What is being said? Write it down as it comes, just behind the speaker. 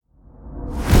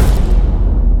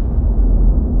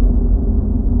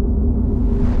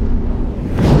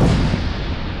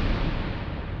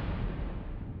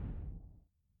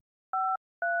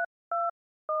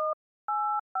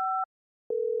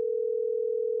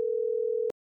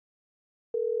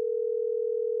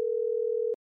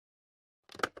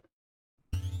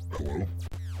Hello?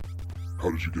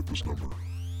 How did you get this number?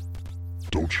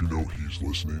 Don't you know he's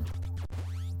listening?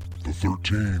 The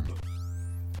 13.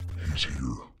 He's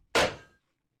here.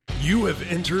 You have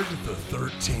entered the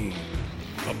 13,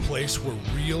 a place where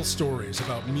real stories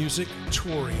about music,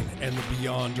 touring, and the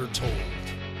beyond are told.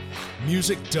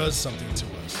 Music does something to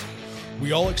us.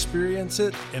 We all experience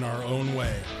it in our own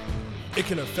way. It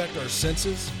can affect our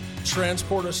senses,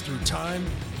 transport us through time,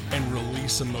 and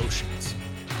release emotions.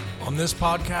 On this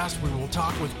podcast, we will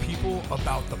talk with people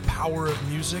about the power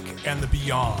of music and the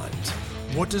beyond.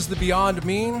 What does the beyond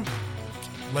mean?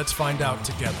 Let's find out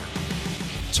together.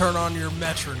 Turn on your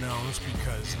metronomes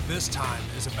because this time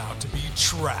is about to be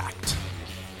tracked.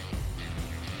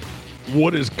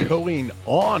 What is going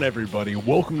on, everybody?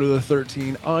 Welcome to the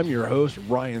 13. I'm your host,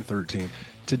 Ryan 13.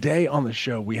 Today on the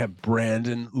show, we have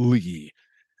Brandon Lee.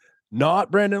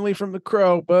 Not Brandon Lee from The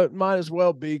Crow, but might as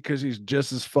well be because he's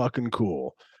just as fucking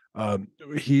cool.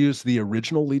 He is the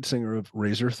original lead singer of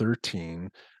Razor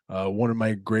 13, one of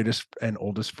my greatest and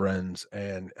oldest friends,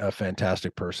 and a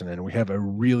fantastic person. And we have a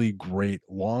really great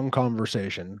long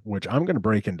conversation, which I'm going to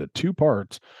break into two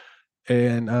parts.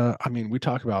 And we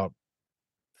talk about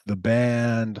the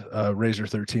band, Razor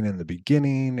 13 in the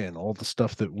beginning, and all the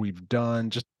stuff that we've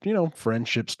done, just,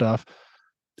 friendship stuff.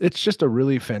 It's just a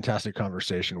really fantastic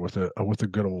conversation with a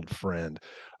good old friend.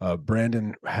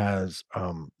 Brandon has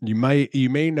you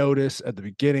may notice at the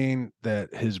beginning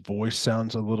that his voice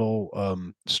sounds a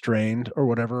little strained or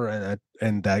whatever,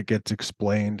 and that gets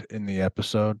explained in the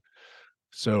episode.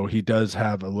 So he does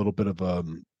have a little bit of a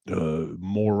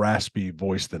more raspy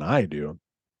voice than I do.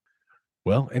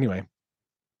 Well, anyway,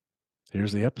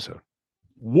 here's the episode.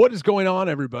 What is going on,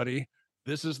 everybody?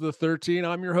 This is the 13.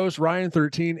 I'm your host, Ryan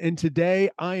 13, and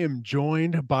today I am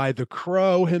joined by the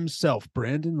Crow himself,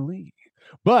 Brandon Lee.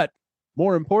 But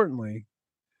more importantly,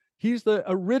 he's the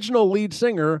original lead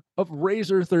singer of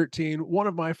Razor 13, one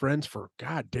of my friends for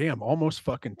goddamn almost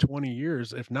fucking 20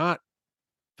 years, if not,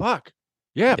 fuck.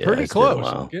 Yeah, pretty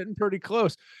close. Getting pretty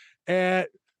close. And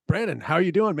Brandon, how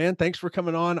you doing, man? Thanks for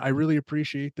coming on. I really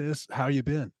appreciate this. How you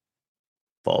been?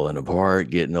 Falling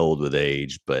apart, getting old with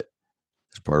age, but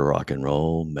it's part of rock and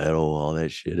roll, metal, all that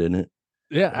shit, isn't it?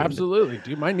 Yeah, absolutely,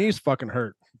 dude. My knees fucking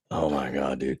hurt. Oh my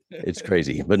God, dude. It's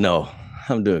crazy. But no,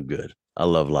 I'm doing good. I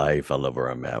love life. I love where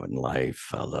I'm at in life.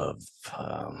 I love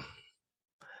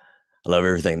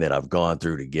everything that I've gone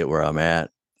through to get where I'm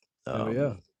at.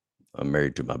 Yeah. I'm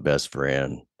married to my best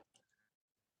friend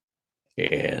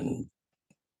and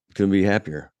couldn't be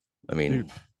happier. I mean,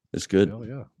 dude, it's good. Hell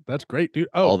yeah. That's great, dude.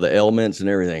 All the elements and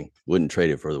everything. Wouldn't trade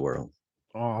it for the world.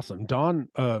 Awesome. Dawn,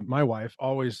 my wife,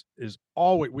 always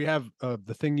we have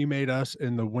the thing you made us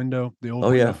in the window, the old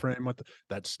window frame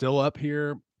that's still up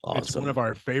here. Awesome. It's one of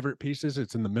our favorite pieces.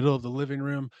 It's in the middle of the living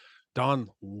room. Dawn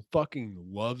fucking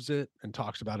loves it and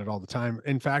talks about it all the time.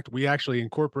 In fact, we actually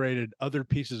incorporated other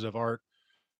pieces of art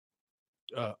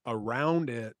around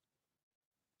it,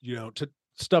 to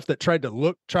stuff that tried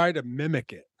to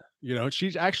mimic it.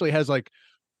 She actually has like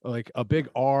a big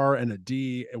R and a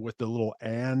D with the little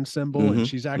and symbol. And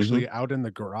she's actually out in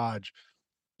the garage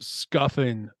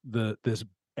scuffing this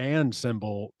and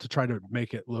symbol to try to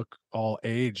make it look all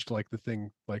aged, like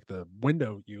the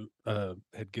window you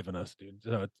had given us, dude.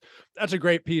 So that's a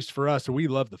great piece for us. So we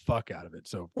love the fuck out of it.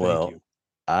 So thank you.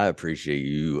 I appreciate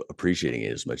you appreciating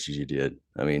it as much as you did.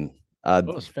 I mean, it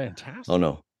was fantastic. Oh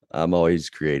no, I'm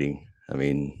always creating. I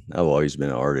mean, I've always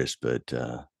been an artist, but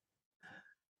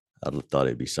I thought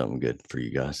it'd be something good for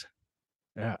you guys.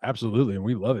 Yeah, absolutely. And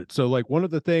we love it. So like one of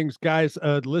the things, guys,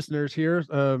 listeners here.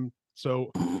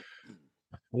 So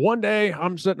one day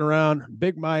I'm sitting around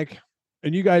Big Mike,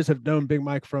 and you guys have known Big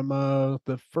Mike from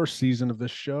the first season of this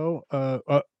show.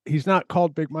 He's not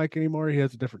called Big Mike anymore. He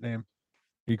has a different name.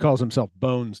 He calls himself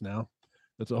Bones now.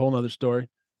 That's a whole nother story.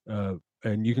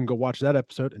 And you can go watch that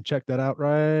episode and check that out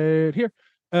right here.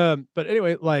 But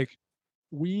anyway, like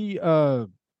we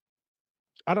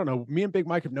I don't know. Me and Big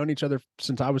Mike have known each other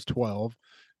since I was 12.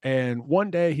 And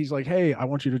one day he's like, "Hey, I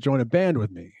want you to join a band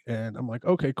with me." And I'm like,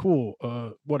 "Okay, cool.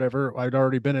 Whatever." I'd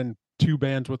already been in 2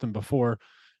 bands with him before,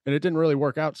 and it didn't really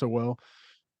work out so well.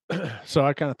 So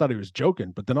I kind of thought he was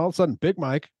joking. But then all of a sudden, Big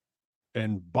Mike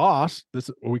and Boss,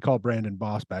 we call Brandon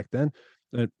Boss back then.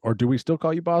 Or do we still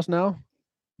call you Boss now?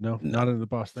 No, not into the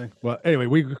Boss thing. Well, anyway,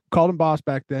 we called him Boss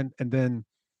back then. And then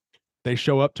they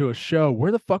show up to a show.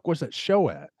 Where the fuck was that show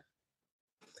at?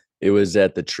 It was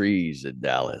at the Trees in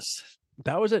Dallas.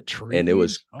 That was at Trees, and it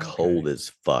was Okay. cold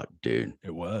as fuck, dude.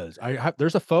 It was.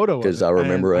 There's a photo of it. Because I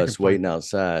remember and I us can find waiting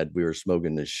outside. We were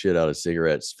smoking the shit out of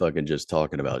cigarettes, fucking just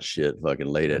talking about shit, fucking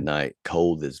late at night,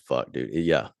 cold as fuck, dude.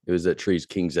 Yeah, it was at Trees.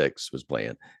 King's X was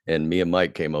playing, and me and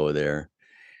Mike came over there,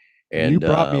 and you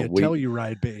brought me a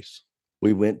Telluride bass.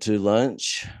 we went to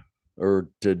lunch or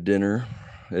to dinner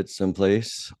at some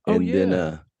place, Oh, and yeah.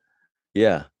 then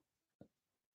yeah,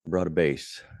 brought a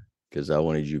bass because I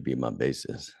wanted you to be my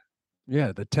bassist.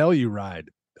 Yeah, the Telluride.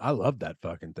 I love that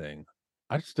fucking thing.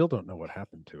 I still don't know what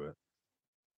happened to it.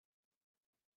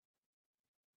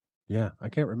 Yeah, I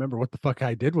can't remember what the fuck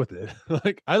I did with it.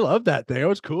 Like, I love that thing. It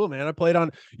was cool, man. I played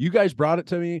on. You guys brought it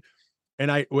to me, and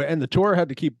the tour had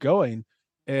to keep going,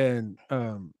 and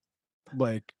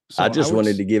like. So I just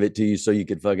wanted to give it to you so you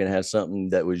could fucking have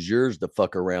something that was yours to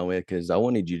fuck around with, because I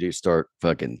wanted you to start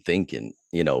fucking thinking,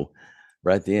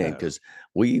 right then. Because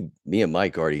me and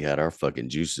Mike already had our fucking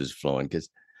juices flowing. Because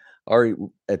already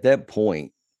at that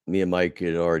point, me and Mike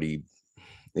had already.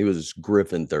 It was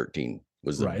Griffin 13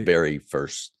 was the very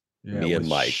first. Me and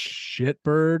Mike,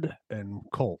 Shitbird and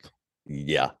Colt.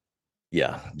 Yeah,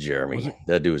 Jeremy.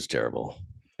 That dude was terrible.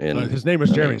 And his name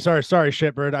was Jeremy. Sorry,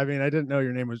 Shitbird. I mean, I didn't know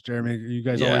your name was Jeremy. You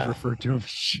guys always referred to him as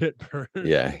Shitbird.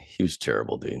 Yeah, he was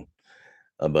terrible, dude.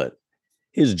 But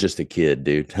he was just a kid,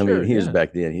 dude. I mean, he was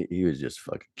back then. He was just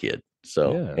a fucking kid.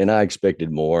 So, and I expected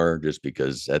more just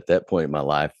because at that point in my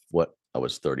life, I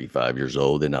was 35 years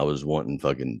old and I was wanting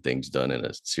fucking things done in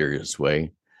a serious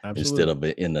way. Instead of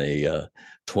in a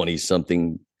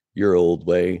 20-something-year-old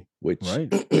way, which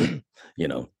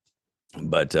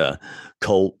But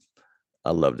Colt,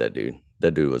 I love that dude.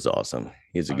 That dude was awesome.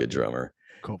 He's a good drummer.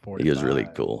 Colt 45. He was really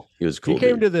cool. He was cool. He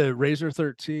came to the Razor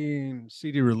 13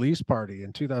 CD release party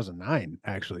in 2009.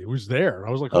 Actually, he was there.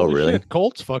 I was like, "Oh, really? Shit,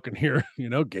 Colt's fucking here."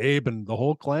 Gabe and the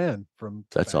whole clan from.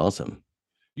 That's awesome.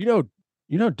 You know,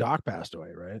 Doc passed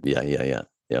away, right? Yeah.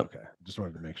 Okay, just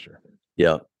wanted to make sure.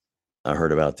 Yeah. I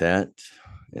heard about that,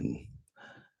 and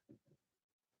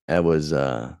I was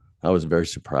very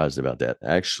surprised about that.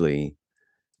 Actually,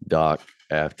 Doc,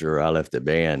 after I left the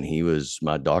band, he was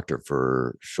my doctor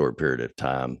for a short period of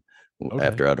time. Okay.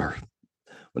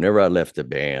 Whenever I left the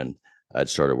band, I'd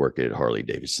started working at Harley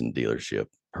Davidson dealership,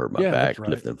 hurt my back,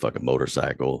 lifting a fucking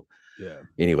motorcycle. Yeah.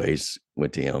 Anyways,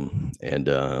 went to him, and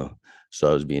so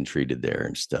I was being treated there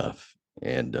and stuff,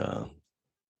 and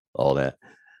all that,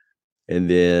 and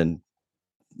then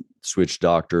switched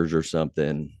doctors or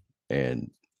something, and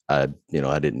I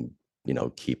didn't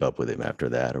keep up with him after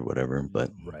that or whatever. But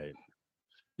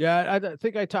yeah, I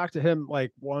think I talked to him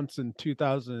like once in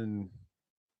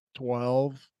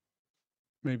 2012,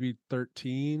 maybe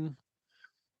 13,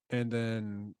 and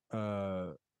then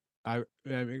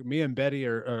me and Betty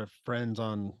are friends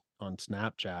on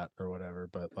Snapchat or whatever.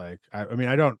 But like, I mean,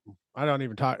 I don't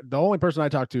even talk. The only person I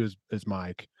talk to is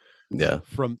Mike. Yeah,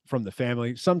 from the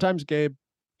family. Sometimes Gabe,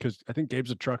 because I think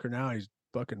Gabe's a trucker now. He's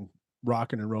fucking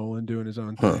rocking and rolling, doing his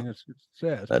own thing.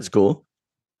 That's cool.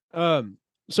 So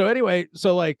anyway,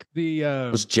 so like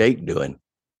what's Jake doing?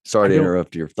 Sorry to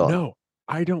interrupt your thought. No,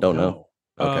 I don't know.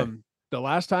 Okay. The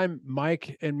last time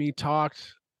Mike and me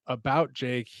talked about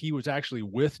Jake, he was actually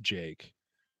with Jake,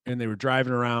 and they were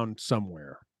driving around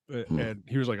somewhere. And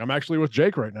he was like, "I'm actually with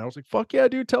Jake right now." I was like, "Fuck yeah,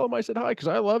 dude! Tell him I said hi," because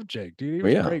I love Jake, dude. He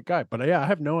was a great guy. But I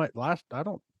have I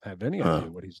don't have any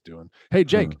idea what he's doing. Hey,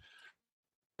 Jake,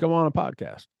 come on a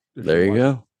podcast. There you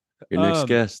go. Your next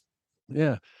guest.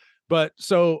 Yeah. But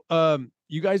so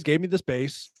you guys gave me this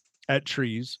bass at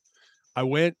Trees. I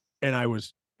went and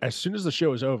as soon as the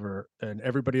show was over and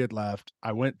everybody had left,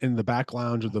 I went in the back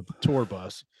lounge of the tour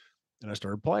bus and I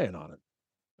started playing on it.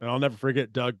 And I'll never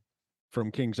forget Doug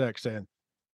from King's X saying,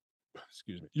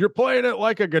 "Excuse me, you're playing it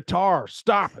like a guitar.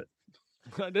 Stop it."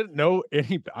 I don't know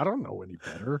any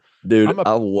better. Dude,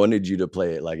 I wanted you to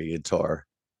play it like a guitar.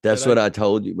 That's what I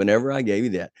told you. Whenever I gave you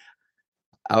that,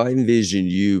 I envisioned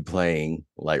you playing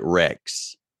like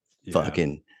Rex.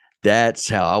 Fucking, that's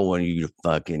how I wanted you to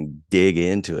fucking dig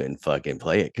into it and fucking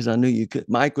play it. Because I knew you could.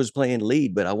 Mike was playing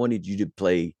lead, but I wanted you to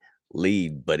play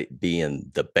lead, but it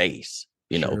being the bass,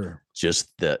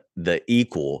 just the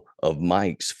equal of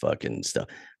Mike's fucking stuff.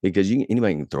 Because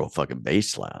anybody can throw a fucking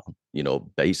bass line,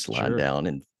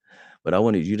 down. But I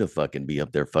wanted you to fucking be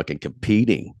up there fucking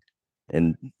competing.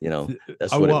 And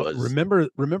that's what it was.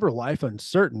 Remember Life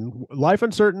Uncertain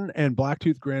and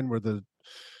Blacktooth Grin were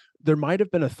there might have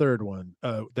been a third one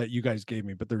that you guys gave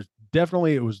me, but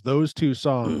it was those two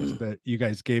songs that you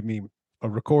guys gave me a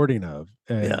recording of,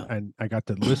 and I got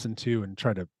to listen to and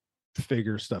try to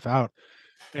figure stuff out.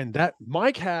 And that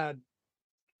Mike had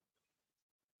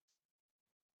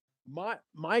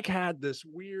this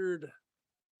weird,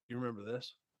 You remember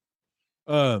this?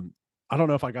 I don't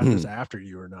know if I got this after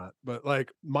you or not, but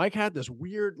like Mike had this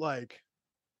weird, like,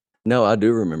 No, I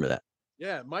do remember that.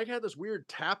 yeah, Mike had this weird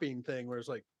tapping thing where it's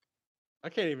like, I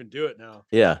can't even do it now.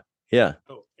 Yeah. Yeah.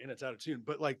 Oh, and it's out of tune.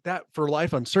 But like that for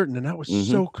Life Uncertain, and that was Mhm.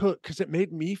 so cool because it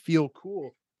made me feel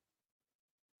cool.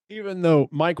 Even though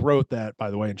Mike wrote that,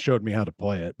 by the way, and showed me how to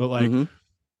play it, but like Mhm.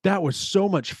 that was so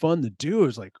much fun to do. It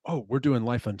was like, oh, we're doing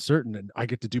Life Uncertain, and I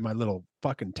get to do my little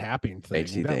fucking tapping thing.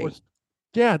 Makes you That think. was,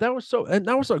 yeah, that was so, and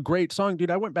that was a great song,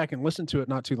 dude. I went back and listened to it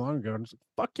not too long ago, and I was like,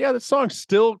 fuck yeah, this song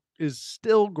is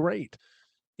still great.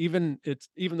 Even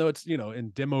though it's in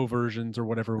demo versions or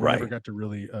whatever, we never Right. got to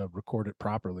really record it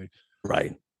properly.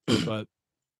 Right. But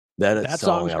That that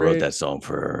song, song's I wrote great. that song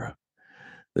for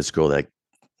this girl that,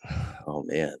 oh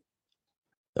man,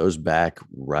 that was back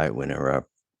right whenever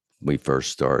we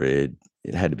first started.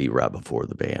 It had to be right before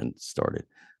the band started.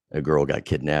 A girl got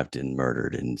kidnapped and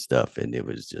murdered and stuff. And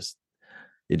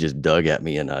it just dug at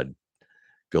me, and I'd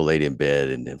go lay in bed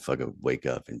and then fucking wake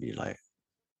up and be like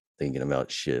thinking about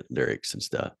shit, lyrics and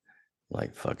stuff.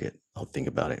 Like, fuck it. I'll think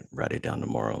about it, write it down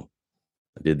tomorrow.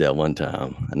 I did that one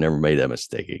time. I never made that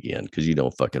mistake again because you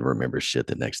don't fucking remember shit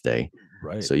the next day.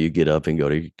 Right. So you get up and go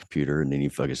to your computer, and then you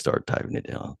fucking start typing it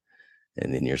down.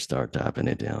 And then you start typing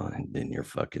it down, and then you're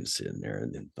fucking sitting there,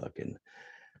 and then fucking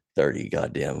 30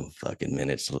 goddamn fucking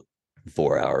minutes,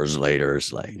 4 hours later,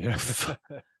 it's like, Yeah.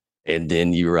 and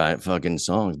then you write fucking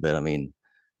songs. But I mean,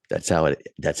 that's how it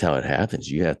happens.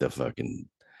 You have to fucking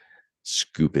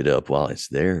scoop it up while it's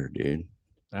there, dude.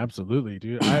 Absolutely,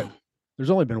 dude.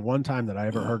 There's only been one time that I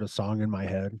ever heard a song in my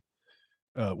head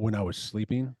when I was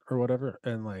sleeping or whatever,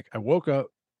 and like I woke up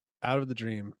out of the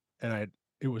dream, and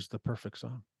it was the perfect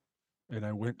song, and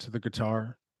I went to the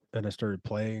guitar and I started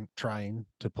trying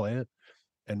to play it,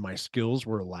 and my skills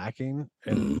were lacking,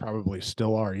 and probably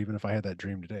still are, even if I had that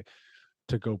dream today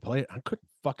to go play it. I couldn't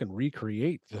fucking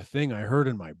recreate the thing I heard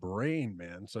in my brain,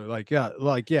 man. So yeah,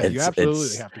 you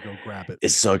absolutely have to go grab it. It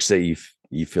sucks that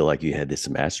you feel like you had this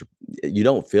master. You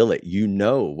don't feel it. You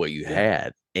know what you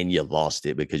had, and you lost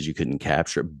it because you couldn't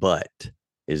capture it. But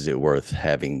is it worth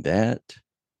having that?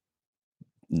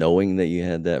 Knowing that you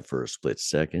had that for a split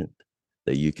second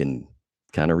that you can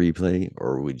kind of replay,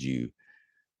 or would you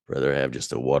rather have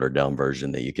just a watered down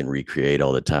version that you can recreate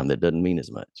all the time that doesn't mean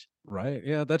as much? Right.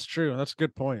 Yeah, that's true. That's a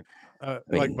good point.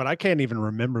 But I can't even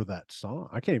remember that song.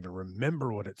 I can't even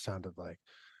remember what it sounded like.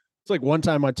 It's like one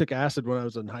time I took acid when I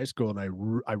was in high school, and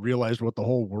I realized what the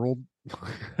whole world,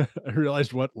 I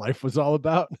realized what life was all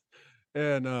about,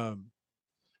 and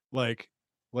like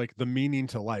the meaning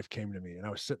to life came to me, and I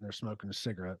was sitting there smoking a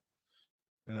cigarette,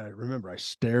 and I remember I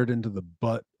stared into the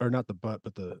butt, or not the butt,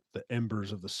 but the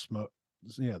embers of the smoke.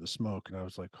 Yeah, the smoke, and I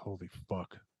was like, holy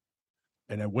fuck.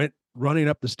 And I went running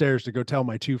up the stairs to go tell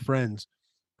my two friends,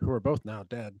 who are both now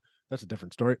dead. That's a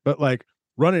different story. But like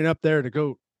running up there to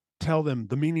go tell them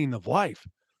the meaning of life.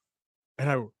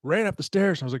 And I ran up the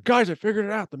stairs and I was like, guys, I figured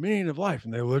it out, the meaning of life.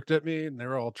 And they looked at me and they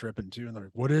were all tripping too. And they're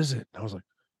like, what is it? And I was like,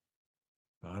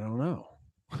 I don't know.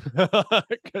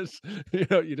 Because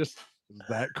you just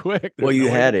that quick. Well, you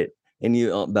had it. And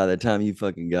you, by the time you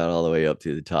fucking got all the way up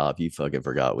to the top, you fucking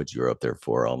forgot what you were up there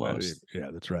for almost. Yeah,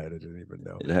 that's right. I didn't even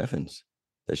know. It happens.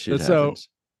 That shit happens.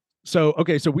 So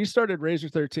we started Razor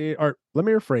 13, or let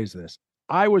me rephrase this.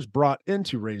 I was brought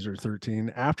into Razor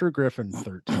 13 after Griffin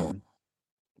 13.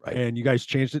 Right. And you guys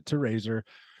changed it to Razor.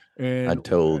 And I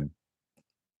told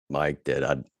Mike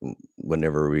that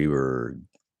whenever we were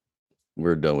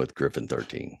done with Griffin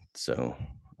 13. So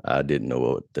I didn't know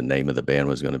what the name of the band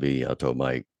was going to be. I told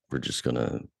Mike, we're just going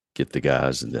to get the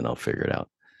guys and then I'll figure it out.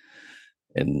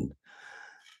 And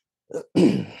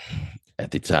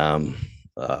at the time,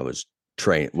 I was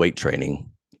weight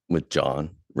training with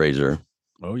John Razor.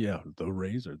 Oh yeah, the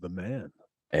Razor, the man.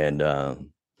 And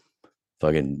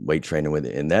fucking weight training with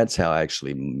it. And that's how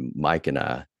actually Mike and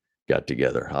I got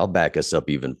together. I'll back us up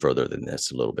even further than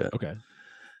this a little bit. Okay.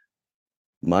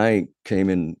 Mike came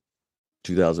in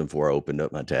 2004, opened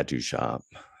up my tattoo shop,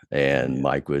 and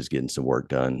Mike was getting some work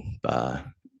done by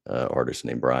an artist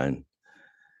named Brian.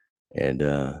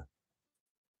 And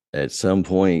at some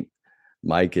point,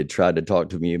 Mike had tried to talk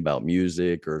to me about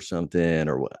music or something,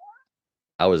 or what.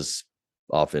 I was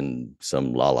off in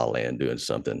some La La Land doing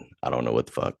something. I don't know what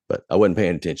the fuck, but I wasn't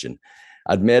paying attention.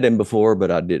 I'd met him before,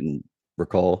 but I didn't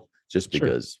recall just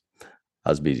because I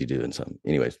was busy doing something.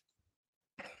 Anyways,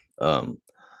 I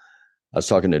was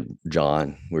talking to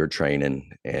John. We were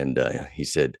training, and he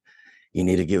said, "You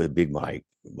need to get with Big Mike.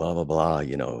 Blah blah blah.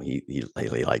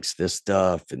 He likes this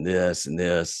stuff and this and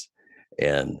this."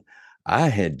 And I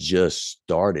had just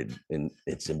started, and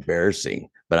it's embarrassing,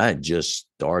 but I had just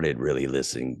started really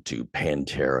listening to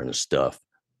Pantera and stuff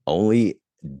only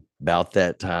about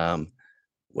that time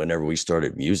whenever we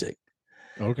started music.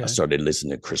 Okay. I started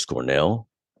listening to Chris Cornell.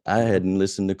 I hadn't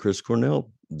listened to Chris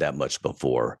Cornell that much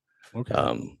before. Okay.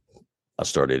 I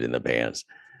started in the bands.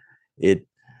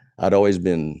 I'd always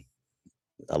been,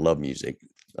 I love music,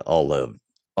 all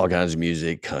kinds of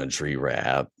music, country,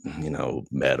 rap,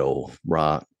 metal,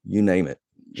 rock, you name it.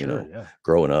 Sure, yeah.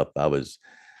 Growing up, I was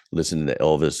listening to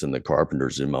Elvis and the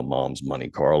Carpenters in my mom's Monte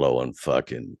Carlo on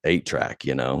fucking 8-track,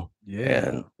 Yeah.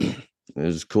 and it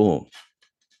was cool.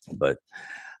 But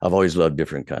I've always loved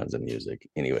different kinds of music.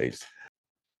 Anyways,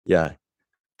 yeah,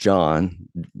 John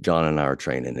and I are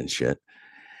training and shit.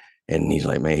 And he's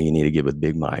like, man, you need to get with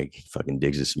Big Mike. He fucking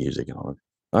digs this music. And I'm like,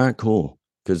 all right, cool.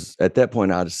 Because at that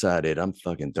point, I decided I'm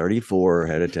fucking 34,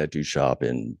 had a tattoo shop,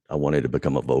 and I wanted to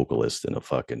become a vocalist in a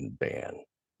fucking band.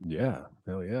 Yeah.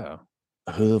 Hell yeah.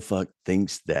 Who the fuck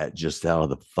thinks that just out of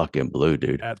the fucking blue,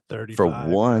 dude? At 35. For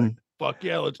one, fuck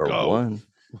yeah, let's for go.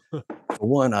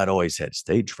 one, I'd always had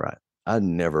stage fright. I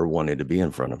never wanted to be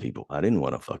in front of people. I didn't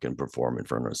want to fucking perform in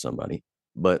front of somebody.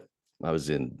 But I was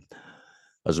a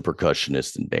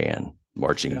percussionist in band,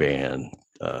 marching band,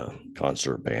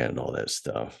 concert band, all that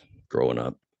stuff growing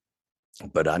up.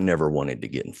 But I never wanted to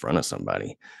get in front of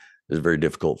somebody. It was very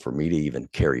difficult for me to even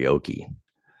karaoke.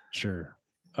 Sure.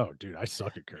 Oh, dude, I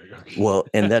suck at karaoke. Well,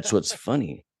 and that's what's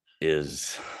funny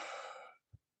is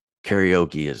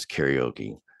karaoke is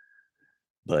karaoke.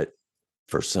 But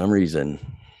for some reason,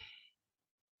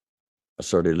 I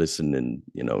started listening,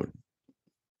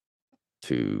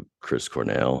 to Chris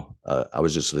Cornell. I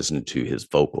was just listening to his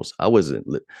vocals. I was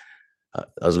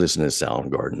listening to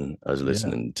Soundgarden. I was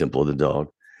listening to Temple of the Dog.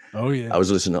 Oh yeah. I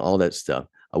was listening to all that stuff.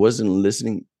 I wasn't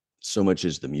listening so much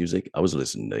as the music. I was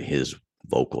listening to his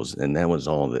vocals, and that was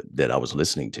all that I was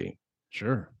listening to.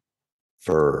 Sure.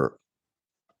 For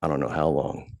I don't know how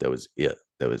long. That was it,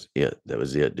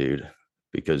 dude.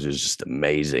 Because it was just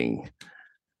amazing.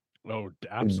 Oh,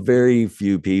 absolutely. Very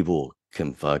few people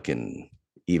can fucking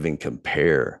even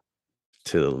compare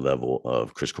to the level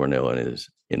of Chris Cornell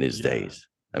in his days.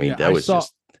 I mean, that was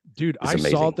dude, I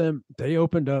saw them. They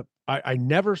opened up. I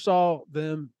never saw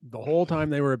them the whole time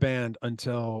they were a band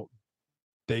until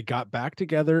they got back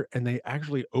together and they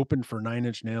actually opened for 9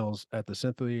 Inch Nails at the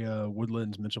Cynthia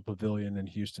Woodlands Mitchell Pavilion in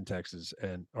Houston, Texas,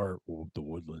 or the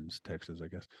Woodlands, Texas, I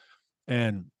guess.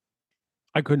 And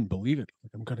I couldn't believe it.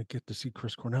 Like, I'm gonna get to see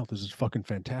Chris Cornell. This is fucking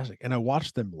fantastic. And I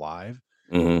watched them live,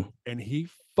 and he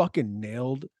fucking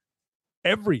nailed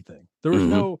everything. There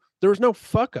was no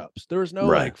fuck ups. There was no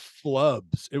like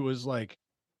flubs. It was like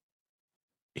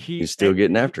he's still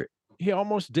getting after it. He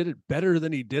almost did it better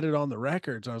than he did it on the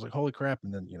records. I was like, holy crap.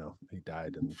 And then, he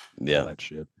died and all that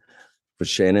shit. But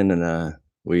Shannon and I,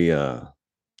 we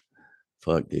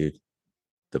fuck, dude.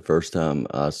 The first time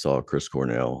I saw Chris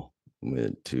Cornell,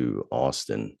 went to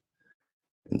Austin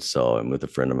and saw him with a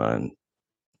friend of mine.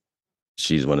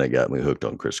 She's the one that got me hooked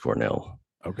on Chris Cornell.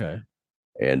 Okay.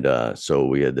 And so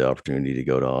we had the opportunity to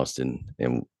go to Austin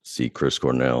and see Chris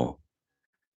Cornell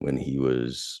when he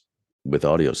was with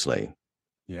Audioslave.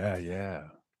 Yeah.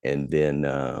 And then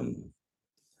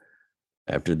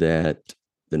after that,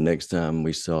 the next time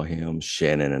we saw him,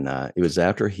 Shannon and I, it was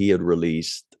after he had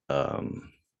released, God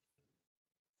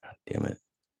damn it,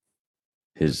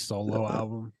 his solo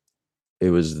album. It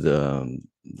was the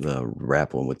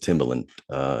rap one with Timbaland,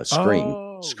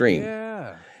 Scream.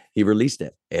 Yeah. He released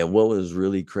that. And what was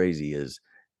really crazy is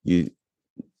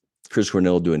Chris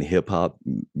Cornell doing hip hop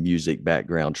music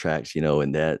background tracks,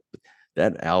 and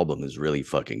that album is really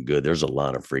fucking good. There's a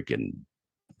lot of freaking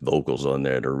vocals on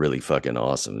there that are really fucking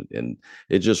awesome. And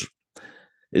it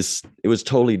was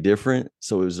totally different.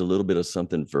 So it was a little bit of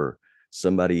something for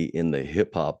somebody in the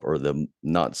hip hop or the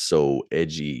not so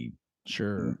edgy,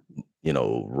 sure,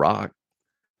 rock.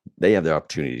 They have the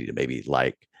opportunity to maybe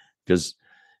because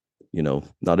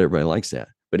not everybody likes that.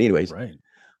 But anyways, right.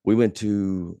 We went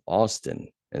to Austin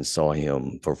and saw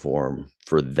him perform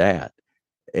for that.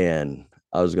 And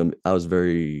I was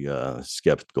very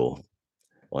skeptical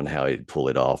on how he'd pull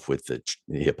it off with the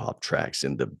hip hop tracks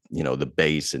and the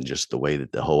bass and just the way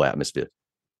that the whole atmosphere.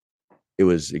 It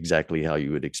was exactly how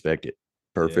you would expect it.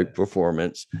 Perfect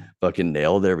performance, fucking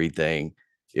nailed everything.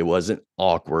 It wasn't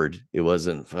awkward. It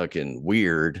wasn't fucking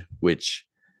weird, which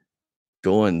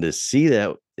going to see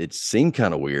that, it seemed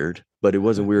kind of weird, but it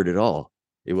wasn't weird at all.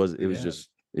 It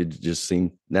just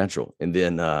seemed natural. And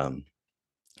then the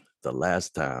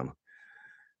last time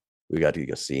we got to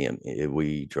go see him,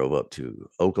 we drove up to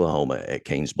Oklahoma at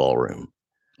Kane's Ballroom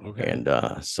and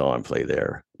saw him play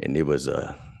there. And it was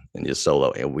and his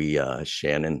solo. And we,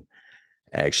 Shannon,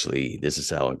 actually, this is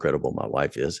how incredible my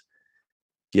wife is,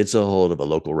 gets a hold of a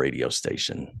local radio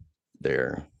station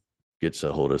there, gets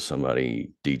a hold of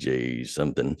somebody, DJ,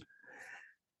 something.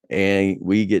 And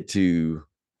we get to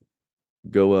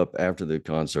go up after the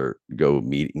concert, go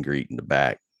meet and greet in the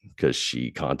back, because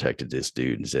she contacted this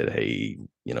dude and said, hey,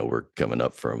 you know, we're coming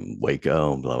up from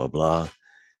Waco and blah, blah, blah.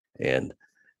 And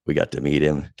we got to meet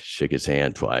him, shook his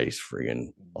hand twice.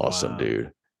 Freaking awesome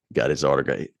dude. Got his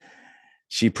autograph.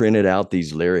 She printed out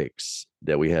these lyrics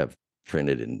that we have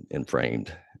printed and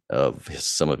framed of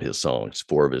some of his songs,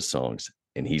 4 of his songs.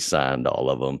 And he signed all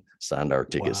of them, signed our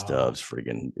ticket stubs.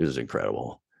 Freaking, it was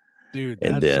incredible. Dude,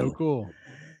 and that's then so cool.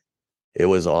 It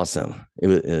was awesome.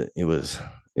 It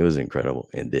was incredible.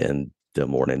 And then the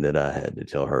morning that I had to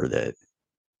tell her that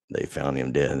they found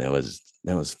him dead, that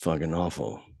was fucking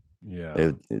awful. Yeah,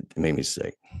 it made me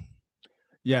sick.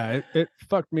 Yeah, it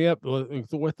fucked me up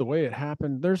with the way it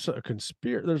happened. There's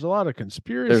a lot of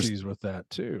conspiracies with that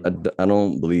too. I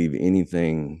don't believe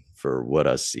anything for what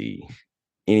I see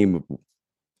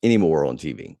anymore on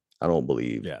TV. I don't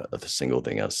believe a single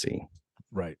thing I see.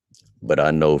 Right. But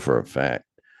I know for a fact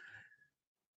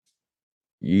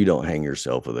you don't hang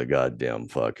yourself with a goddamn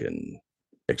fucking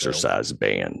exercise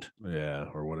band. Yeah,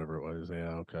 or whatever it was.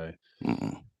 Yeah, okay.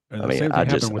 Mm-mm. And the same thing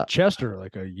happened with Chester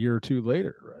like a year or 2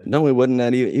 later, right? No, it wasn't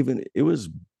that even. It was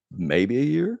maybe a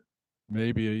year.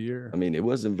 Maybe a year. I mean, it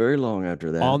wasn't very long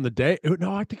after that. On the day?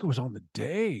 No, I think it was on the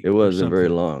day. It wasn't very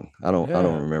long. I don't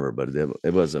remember, but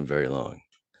it wasn't very long.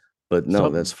 But no,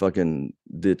 that's fucking.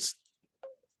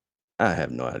 I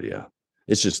have no idea.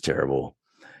 It's just terrible.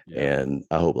 Yeah. And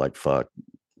I hope like fuck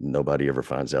nobody ever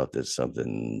finds out that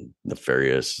something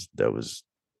nefarious that was,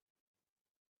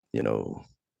 you know,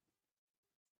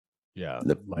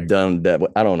 done that.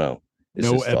 I don't know. It's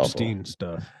no Epstein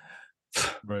stuff,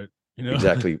 right? You know,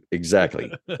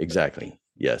 exactly.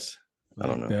 Yes, I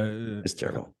don't know. It's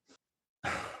terrible.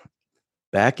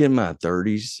 Back in my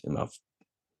 30s, in my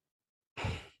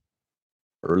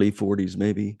early 40s,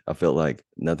 maybe, I felt like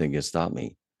nothing can stop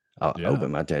me. I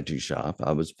opened my tattoo shop.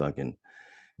 I was fucking,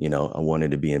 you know, I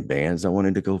wanted to be in bands. I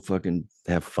wanted to go fucking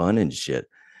have fun and shit,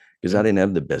 because I didn't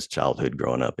have the best childhood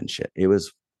growing up and shit.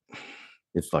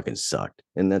 It fucking sucked.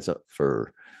 And that's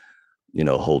for, you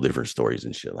know, whole different stories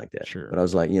and shit like that. Sure. But I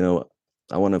was like, you know,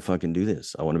 I want to fucking do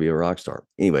this. I want to be a rock star.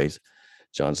 Anyways,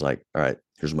 John's like, all right,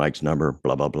 here's Mike's number,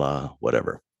 blah, blah, blah,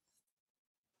 whatever.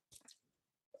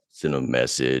 Send him a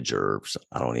message, or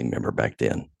I don't even remember back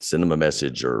then. Send him a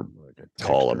message or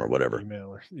call him or whatever. Email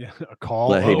or, a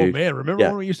call. Like, hey, dude, man, remember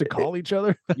when we used to call each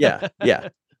other? Yeah.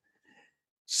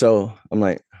 So I'm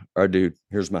like, all right, dude,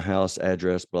 here's my house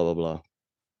address, blah, blah, blah.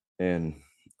 And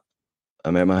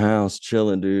I'm at my house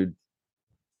chilling, dude.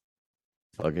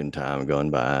 Fucking time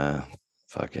going by.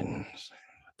 Fucking,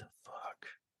 what the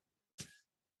fuck?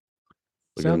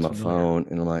 Looking at my phone,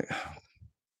 and I'm like,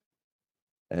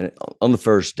 and on the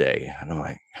first day, and I'm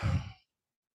like,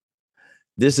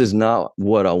 this is not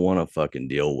what I want to fucking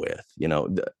deal with. You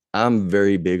know, I'm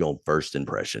very big on first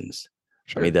impressions.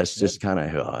 Sure. I mean, that's just kind of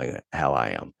how I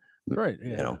am. Right. Yeah.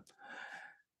 You know,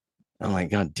 I'm like,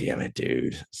 God damn it,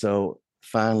 dude. So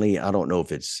finally, I don't know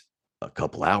if it's a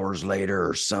couple hours later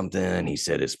or something, he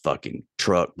said his fucking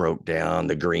truck broke down,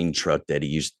 the green truck that he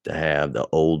used to have, the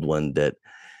old one that,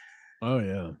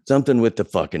 something with the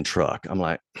fucking truck. I'm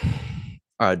like,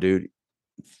 all right, dude,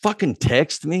 fucking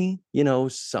text me, you know,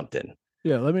 something.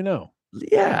 Yeah, let me know.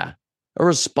 Yeah, a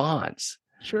response.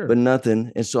 Sure. But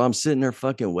nothing. And so I'm sitting there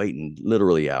fucking waiting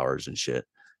literally hours and shit.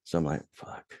 So I'm like,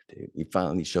 fuck, dude. He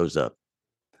finally shows up.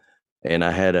 And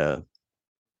I had a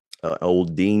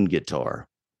old Dean guitar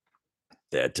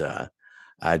that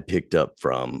I'd picked up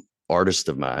from artist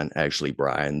of mine, actually,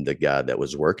 Brian, the guy that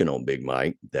was working on Big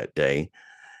Mike that day.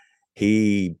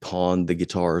 He pawned the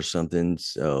guitar or something.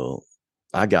 So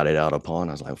I got it out of pawn.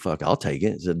 I was like, fuck, I'll take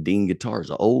it. It's a Dean guitar. It's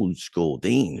an old school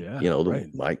Dean, you know,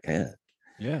 the Mike had.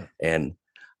 Yeah. And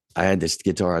I had this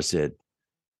guitar. I said,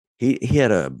 he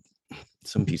had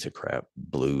some piece of crap,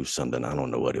 blue something. I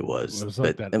don't know what it was. It was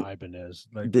like that Ibanez,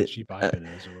 like the cheap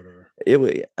Ibanez or whatever.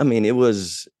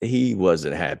 He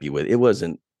wasn't happy with it. It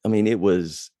wasn't,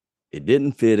 it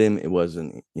didn't fit him. It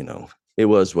wasn't, you know, it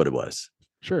was what it was.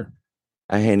 Sure.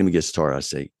 I hand him a guitar. I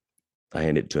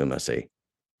hand it to him. I say,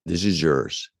 this is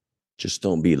yours. Just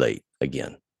don't be late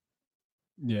again.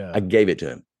 Yeah. I gave it to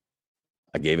him.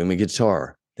 I gave him a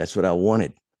guitar. That's what I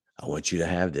wanted. I want you to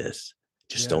have this.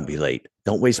 Just don't be late.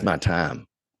 Don't waste my time.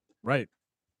 Right.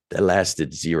 That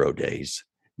lasted 0 days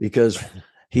because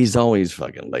he's always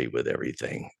fucking late with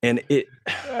everything. And it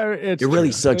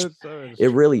really sucks.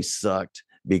 It really sucked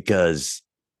because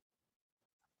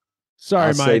Sorry,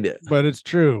 I'll say Mike, that. but it's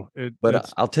true.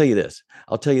 But I'll tell you this.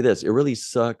 It really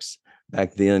sucks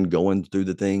back then going through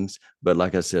the things. But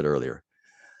like I said earlier,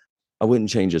 I wouldn't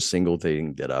change a single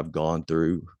thing that I've gone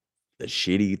through. The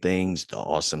shitty things, the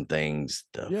awesome things,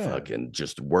 the fucking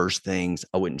just worst things.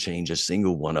 I wouldn't change a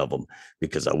single one of them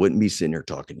because I wouldn't be sitting here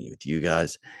talking to you with you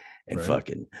guys and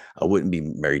fucking, I wouldn't be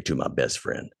married to my best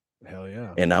friend. Hell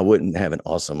yeah. And I wouldn't have an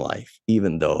awesome life,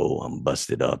 even though I'm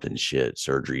busted up and shit,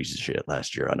 surgeries and shit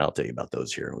last year. And I'll tell you about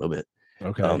those here in a little bit.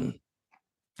 Okay.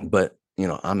 But you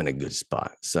know, I'm in a good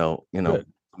spot. So, you know, Good.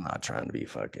 I'm not trying to be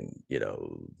fucking, you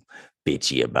know,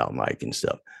 bitchy about Mike and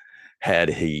stuff. Had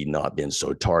he not been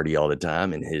so tardy all the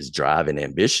time and his drive and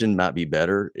ambition might be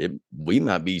better, we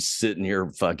might be sitting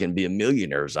here fucking being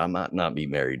millionaires. I might not be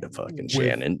married to fucking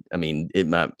Shannon. I mean, it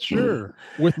might. Sure.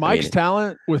 With Mike's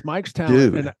talent,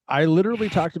 dude. and I literally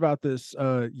talked about this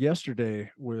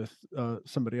yesterday with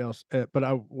somebody else, but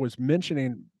I was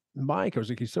mentioning Mike. I was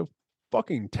like, he's so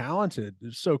fucking talented.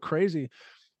 It's so crazy.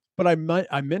 But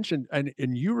I mentioned, and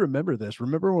you remember this.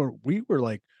 Remember when we were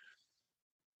like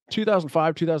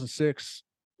 2005, 2006,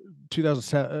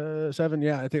 2007.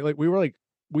 Yeah, I think like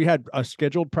we had a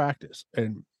scheduled practice,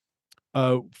 and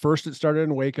first it started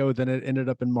in Waco, then it ended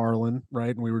up in Marlin,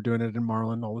 right? And we were doing it in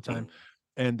Marlin all the time.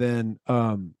 And then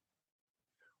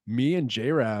me and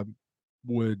J-Rab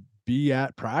would be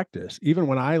at practice even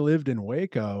when I lived in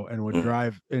Waco and would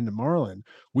drive into Marlin.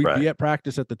 We'd be at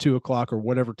practice at the 2:00 or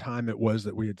whatever time it was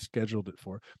that we had scheduled it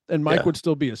for, and Mike would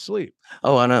still be asleep.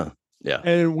 Oh, I know. Yeah.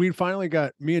 And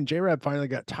me and J-Rab finally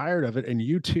got tired of it, and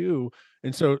you too.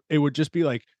 And so it would just be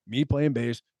like me playing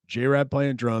bass, J-Rab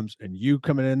playing drums, and you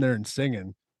coming in there and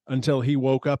singing until he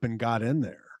woke up and got in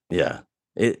there. Yeah.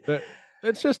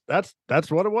 It's just, that's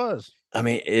what it was. I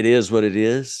mean, it is what it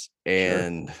is.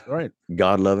 And right.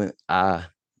 God love it. I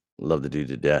love the dude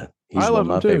to death. He's one of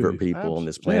my favorite people on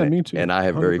this planet. Me too. And I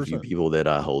have 100%. very few people that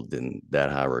I hold in that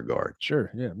high regard.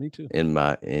 Sure. Yeah, me too.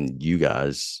 And you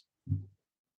guys,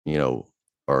 you know,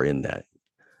 are in that.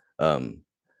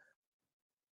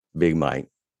 Big Mike,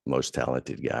 most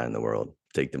talented guy in the world.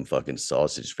 Take them fucking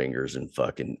sausage fingers and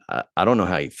fucking, I don't know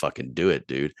how you fucking do it,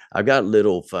 dude. I've got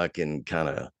little fucking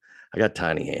I got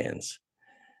tiny hands,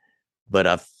 but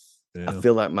I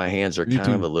feel like my hands are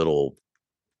kind of a little,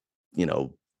 you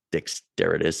know,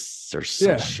 dexterous or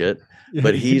some shit.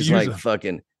 But he's like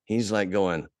fucking, he's like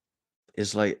going,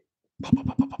 it's like,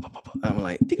 I'm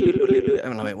like,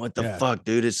 what the fuck,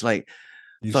 dude? It's like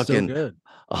fucking so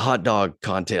a hot dog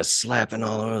contest slapping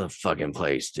all over the fucking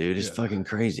place, dude. It's fucking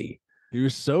crazy. He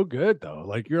was so good though.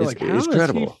 Like you're like, how it's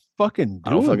incredible. Is he fucking doing I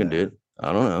don't fucking that? do it.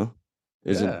 I don't know.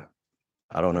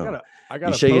 I don't know. I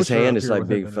got you shake his hand, it's like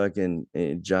big fucking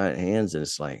giant hands, and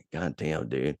it's like, God damn,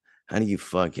 dude. How do you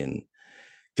fucking,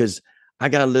 because I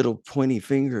got little pointy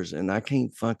fingers and I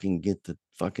can't fucking get the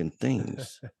fucking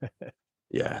things.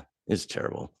 Yeah, it's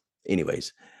terrible.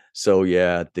 Anyways, so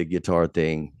yeah, the guitar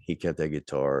thing, he kept that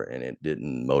guitar and it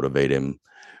didn't motivate him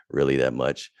really that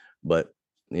much. But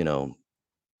you know,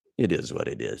 it is what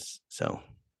it is. So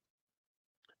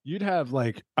you'd have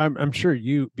like, I'm sure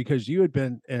because you had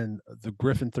been in the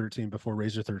Griffin 13 before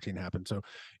Razor 13 happened. So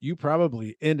you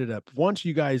probably once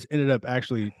you guys ended up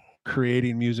actually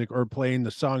creating music or playing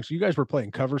the songs, you guys were playing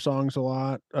cover songs a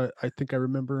lot. I think I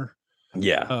remember.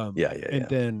 Yeah. And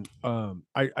then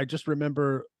I just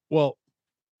remember, well,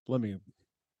 let me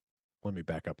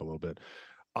back up a little bit.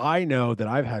 I know that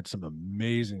I've had some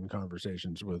amazing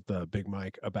conversations with Big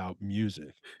Mike about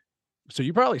music. So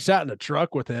you probably sat in a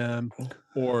truck with him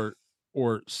or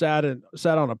sat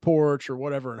on a porch or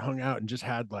whatever and hung out and just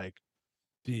had like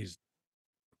these,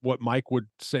 what Mike would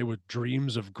say with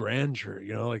dreams of grandeur,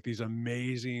 you know, like these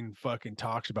amazing fucking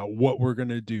talks about what we're going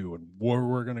to do and where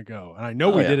we're going to go. And I know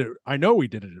we did it. I know we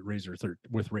did it at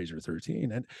with Razor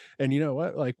 13. And you know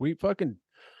what? Like we fucking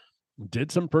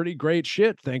did some pretty great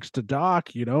shit thanks to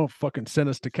Doc, you know, fucking sent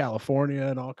us to California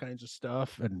and all kinds of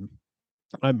stuff. And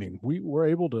I mean, we were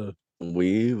able to,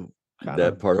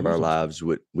 that part of our lives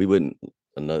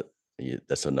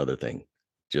that's another thing.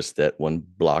 Just that one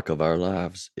block of our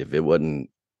lives, if it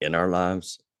wasn't in our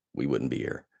lives, we wouldn't be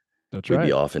here. We'd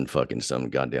be off in fucking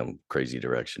some goddamn crazy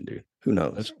direction, dude. Who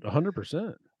knows? That's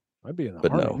 100%. I'd be in the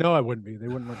army. No, I wouldn't be. They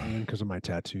wouldn't let me in because of my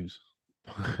tattoos.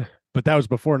 But that was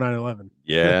before 9/11.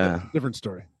 Yeah. Different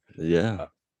story. Yeah.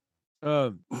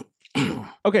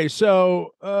 Okay,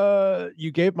 so you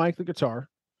gave Mike the guitar.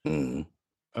 Mm-hmm.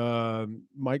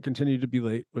 Mike continued to be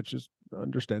late, which is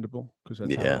understandable because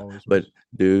that's how it always was. But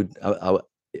dude,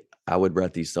 I would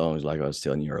write these songs like I was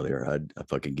telling you earlier. I'd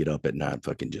fucking get up at night,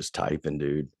 fucking just typing,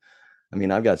 dude. I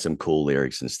mean, I've got some cool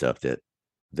lyrics and stuff that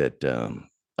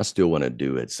I still want to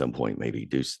do at some point. Maybe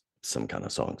do some kind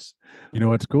of songs. You know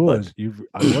what's cool But- is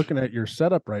I'm looking at your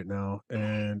setup right now,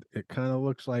 and it kind of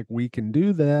looks like we can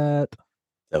do that.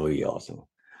 That would be awesome.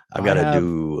 I've I got to have-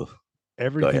 do.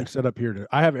 Everything ahead. set up here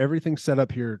I have everything set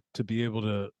up here to be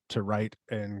able to write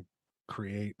and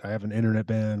create. I have an internet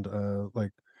band.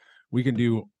 Like we can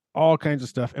do all kinds of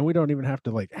stuff, and we don't even have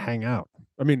to like hang out.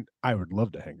 I mean, I would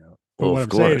love to hang out, but Well, what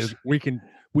of I'm saying course. is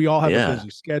we all have Yeah. a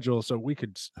busy schedule, so we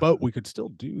could still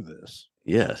do this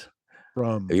Yes.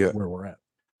 from Yeah. where we're at.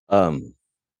 Um.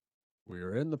 We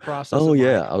are in the process. Oh of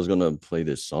yeah, mic. I was gonna play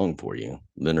this song for you,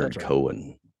 Leonard That's right.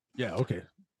 Cohen. Yeah. Okay.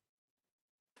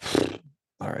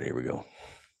 All right, here we go.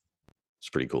 It's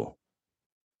pretty cool.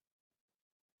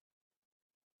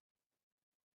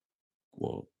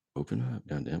 Well, open up.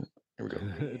 God damn it. Here we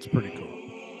go. It's pretty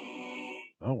cool.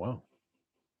 Oh wow.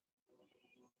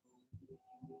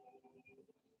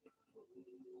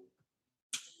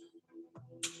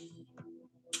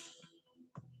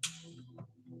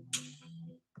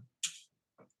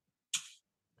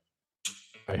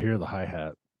 I hear the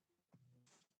hi-hat.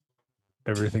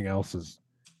 Everything else is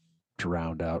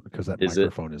drowned out because that Is it?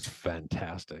 microphone is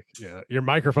fantastic. Yeah, your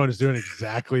microphone is doing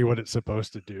exactly what it's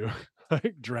supposed to do.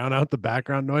 Like drown out the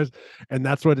background noise, and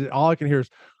that's what all I can hear is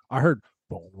I heard,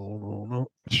 but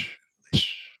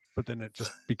then it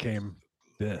just became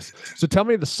this. So tell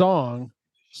me the song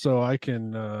so I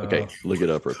can. Okay, look it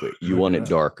up real quick. You look Want it It up.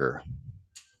 Darker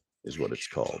is what it's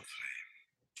called.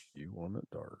 You Want It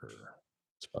Darker.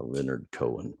 It's by Leonard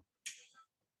Cohen.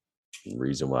 The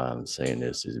reason why I'm saying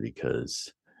this is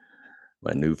because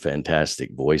my new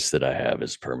fantastic voice that I have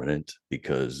is permanent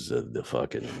because of the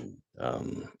fucking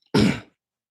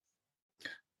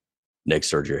neck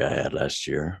surgery I had last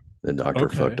year. The doctor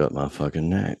fucked Okay. up my fucking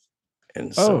neck.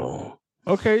 And Oh. so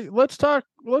Okay, let's talk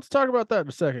about that in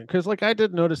a second, because like I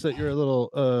did notice that you're a little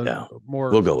Yeah,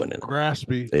 more we'll go in it.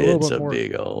 graspy. little It's bit a more.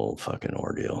 big old fucking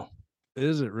ordeal.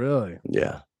 Is it really?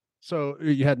 Yeah. So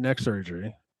you had neck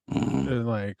surgery, Mhm. and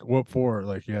like what for?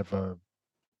 Like you have a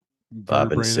 5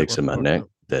 vertebrae and that 6 were in my fucked neck up?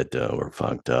 that were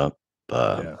fucked up.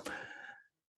 Yeah.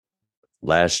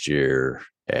 Last year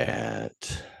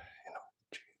at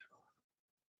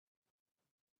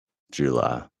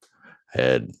July,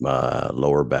 had my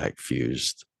lower back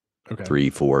fused, Okay. 3,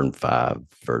 4, and 5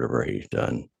 vertebrae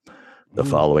done. The Ooh.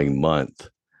 following month,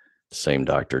 the same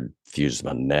doctor fused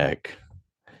my neck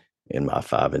and my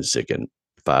 5 and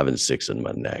 6 in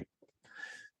my neck.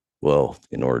 Well,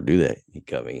 in order to do that, he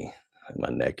cut me in my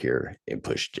neck here and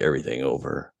pushed everything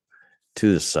over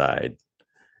to the side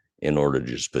in order to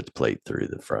just put the plate through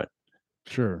the front.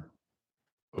 Sure.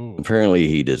 Ooh. Apparently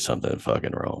he did something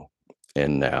fucking wrong.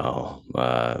 And now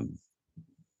my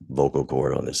vocal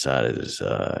cord on this side is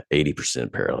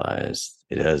 80% paralyzed.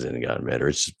 It hasn't gotten better.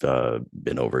 It's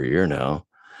been over a year now.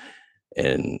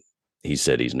 And he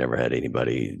said he's never had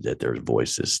anybody that their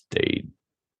voices stayed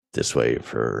this way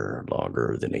for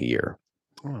longer than a year.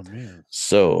 Oh man.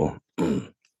 So,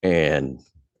 and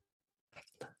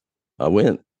I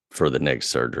went for the neck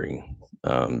surgery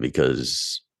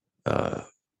because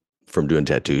from doing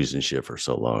tattoos and shit for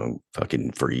so long,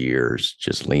 fucking for years,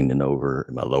 just leaning over,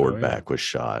 my lower Oh, yeah. back was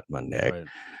shot, my neck.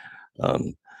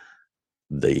 Right.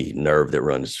 The nerve that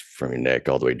runs from your neck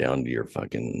all the way down to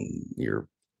your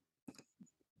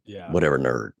Yeah. whatever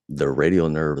nerve, the radial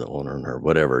nerve, the ulnar nerve,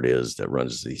 whatever it is that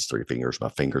runs these 3 fingers. My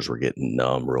fingers were getting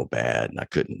numb real bad, and I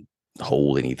couldn't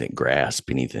hold anything, grasp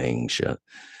anything, shit.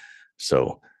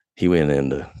 So he went in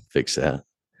to fix that.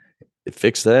 It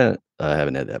fixed that. I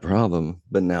haven't had that problem,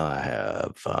 but now I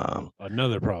have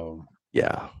Another problem.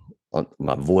 yeah,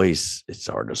 my voice, it's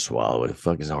hard to swallow. It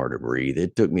fucking hard to breathe.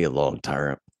 It took me a long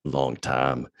time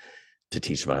to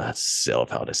teach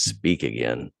myself how to speak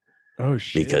again, Oh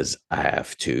shit. because I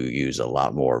have to use a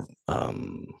lot more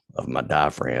of my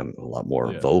diaphragm, a lot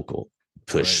more Yeah. vocal,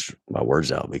 push my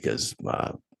words out, because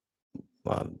my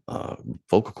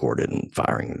vocal cord isn't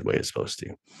firing the way it's supposed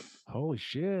to. Holy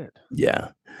shit. Yeah.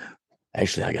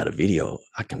 Actually, I got a video.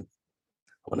 I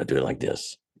want to do it like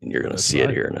this, and you're going to That's see it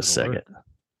right. here in a It'll second. work.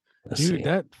 Let's Dude, see.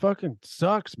 that fucking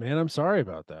sucks, man. I'm sorry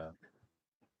about that.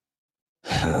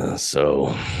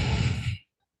 So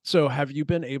So have you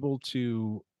been able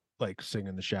to like sing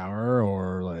in the shower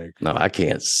or like no, I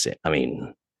can't say. I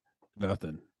mean,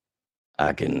 nothing?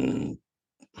 I can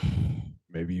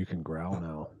Maybe you can growl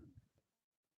now.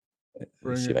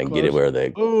 Bring see it if I can get it close. where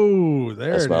they. Oh,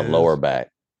 there That's it my is. lower back.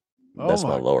 Oh That's my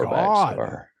my lower back God.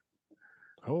 scar.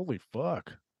 Holy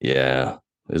fuck. Yeah,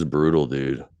 it's brutal,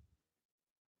 dude.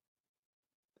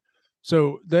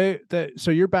 So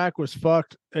so your back was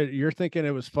fucked. You're thinking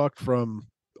it was fucked from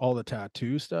all the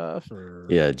tattoo stuff, or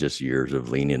Yeah, just years of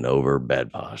leaning over,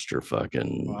 bad posture,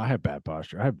 fucking. Well, I have bad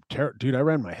posture. I have dude. I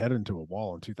ran my head into a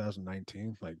wall in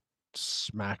 2019, like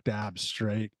smack dab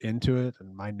straight into it,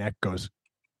 and my neck goes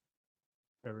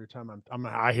every time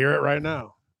I hear it right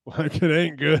now. Like it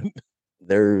ain't good.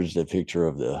 There's a picture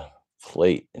of the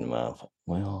plate in my.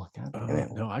 Well, God damn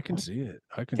it. No, I can see it.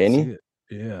 I can Can see you? it.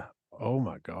 Yeah. Oh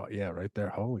my god. Yeah, right there.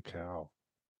 Holy cow.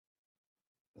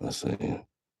 Let's see.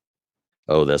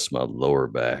 Oh, that's my lower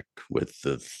back with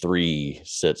the 3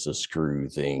 sets of screw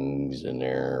things in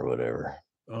there or whatever.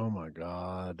 Oh my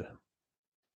god.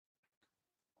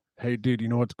 Hey, dude. You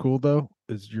know what's cool though?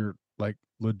 Is you're like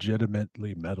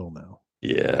legitimately metal now.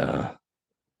 Yeah.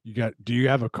 Do you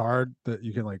have a card that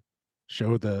you can like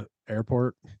show the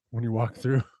airport when you walk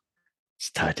through?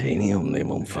 It's titanium. They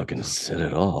won't fucking set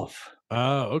it off.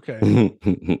 Oh, okay.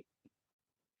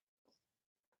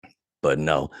 But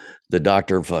no, the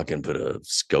doctor fucking put a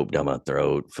scope down my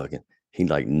throat. Fucking, he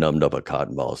like numbed up a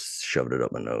cotton ball, shoved it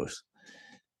up my nose.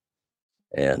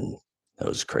 And that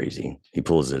was crazy. He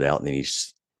pulls it out and then he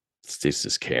sticks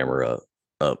his camera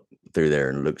up through there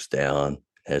and looks down,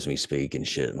 has me speak and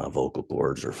shit. My vocal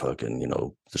cords are fucking,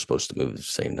 they're supposed to move at the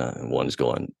same time. And one's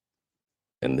going,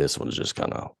 and this one's just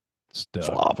kind of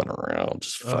flopping around,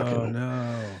 just fucking. Oh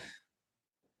no.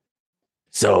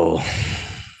 So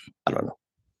I don't know.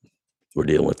 We're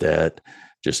dealing with that.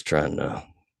 Just trying to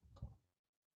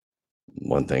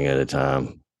one thing at a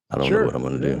time. I don't know what I'm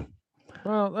going to do.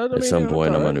 Well, at some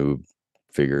point, I'm going to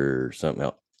figure something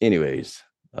out. Anyways,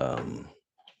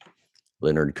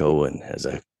 Leonard Cohen has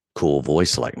a cool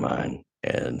voice like mine.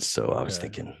 And so I was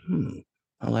thinking,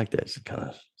 I like that kind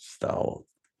of style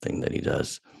thing that he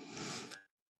does.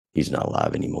 He's not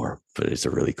alive anymore, but it's a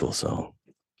really cool song.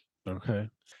 Okay.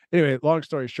 Anyway, long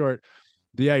story short,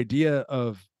 the idea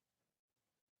of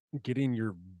getting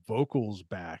your vocals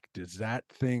back, dude,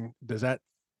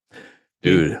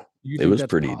 it was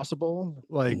pretty possible,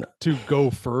 like to go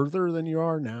further than you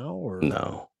are now, or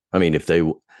no? I mean, if they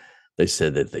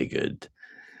said that they could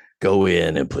go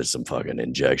in and put some fucking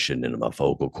injection into my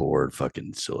vocal cord,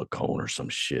 fucking silicone or some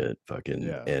shit, fucking,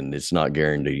 and it's not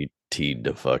guaranteed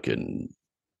to fucking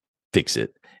fix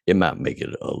it. It might make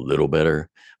it a little better,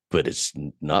 but it's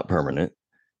not permanent.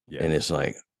 Yeah. And it's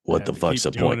like, what the fuck's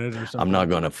the point? I'm not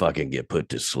going to fucking get put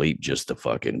to sleep just to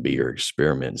fucking be your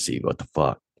experiment and see what the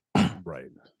fuck. Right.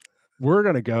 We're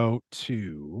going to go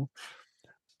to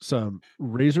some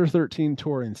Razor 13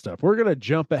 touring stuff. We're going to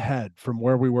jump ahead from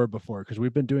where we were before, because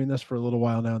we've been doing this for a little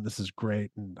while now, and this is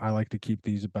great. And I like to keep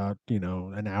these about,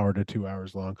 an hour to 2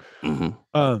 hours long.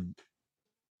 Mm-hmm.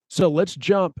 So let's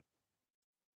jump.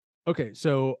 Okay.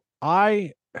 So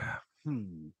I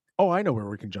know where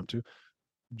we can jump to.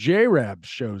 J-Rab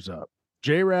shows up.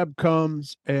 J-Rab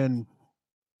comes, and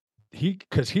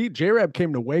J-Rab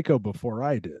came to Waco before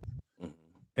I did.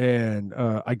 And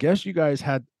I guess you guys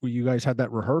had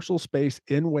that rehearsal space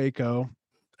in Waco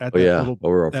at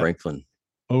over on Franklin.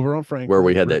 Over on Franklin. Where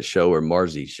we had that show where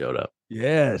Marzi showed up.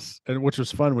 Yes. And which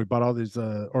was fun. We bought all these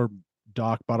or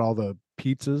Doc bought all the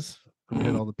pizzas. We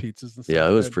had all the pizzas and stuff. Yeah,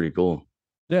 it was pretty cool.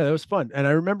 Yeah, that was fun. And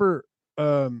I remember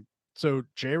so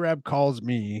J-Rab calls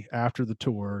me after the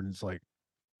tour and is like,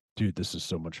 dude, this is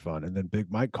so much fun. And then Big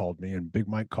Mike called me, and Big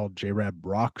Mike called J-Rab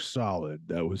rock solid.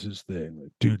 That was his thing.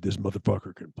 Like, dude, this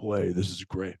motherfucker can play. This is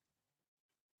great.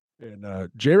 And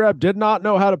J-Rab did not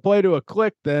know how to play to a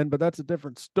click then, but that's a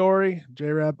different story.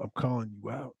 J-Rab, I'm calling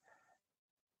you out.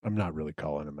 I'm not really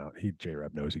calling him out.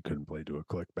 J-Rab knows he couldn't play to a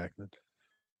click back then.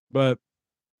 But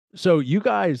so you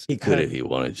guys, he could if he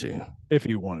wanted to. If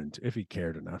he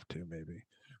cared enough to, maybe.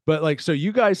 But like, so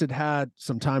you guys had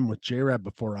some time with J-Rab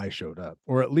before I showed up,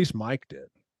 or at least Mike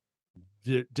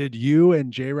did. Did you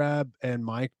and J-Rab and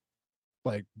Mike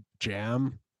like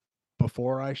jam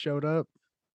before I showed up?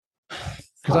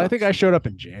 Because I think I showed up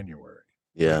in January.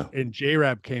 Yeah. And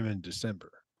J-Rab came in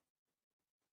December.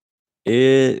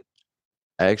 It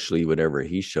actually, whenever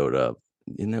he showed up,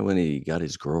 isn't that when he got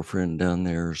his girlfriend down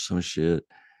there or some shit?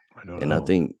 I don't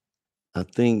know. I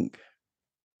think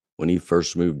when he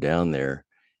first moved down there,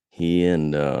 he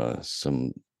and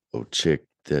some old chick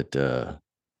that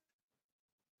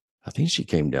I think she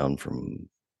came down from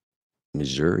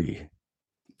Missouri.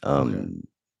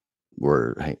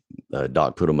 Where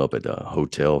Doc put him up at a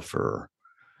hotel for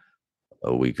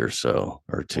a week or so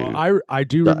or two. Well, I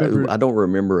do remember. I don't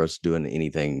remember us doing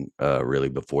anything really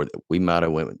before that. We might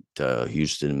have went to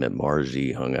Houston, met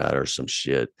Marzi, hung out or some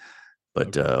shit,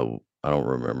 but I don't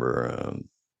remember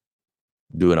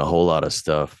doing a whole lot of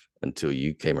stuff until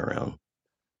you came around.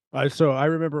 So I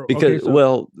remember because it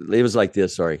was like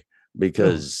this. Sorry,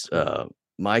 because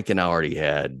Mike and I already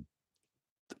had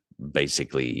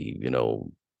basically,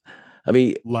 I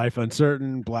mean, Life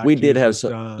Uncertain, Black we did Tooth have was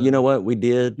some, done. you know what we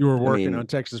did? You were I working mean, on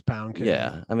Texas Pound Cake.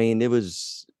 yeah, I mean,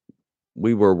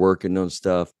 we were working on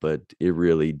stuff, but it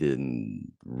really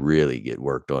didn't really get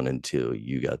worked on until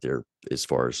you got there, as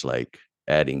far as like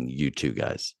adding you two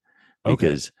guys, Okay.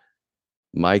 because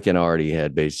Mike and I already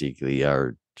had basically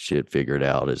our shit figured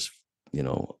out, as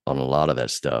on a lot of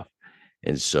that stuff.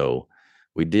 And so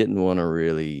we didn't want to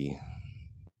really,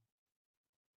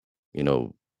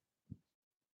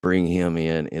 bring him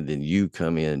in and then you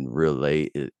come in real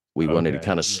late. We wanted to Okay,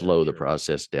 kind of yeah, slow the sure.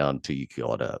 process down till you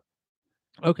caught up.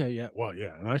 Okay, yeah. Well,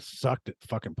 yeah, and I sucked at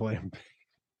fucking playing.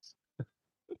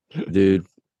 Dude,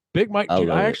 Big Mike, I dude,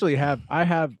 love it. I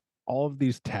have all of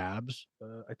these tabs.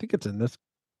 I think it's in this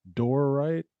door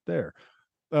right there.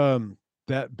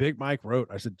 That Big Mike wrote.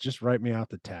 I said, just write me out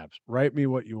the tabs. Write me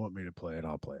what you want me to play, and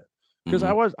I'll play it. Because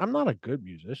Mhm. I'm not a good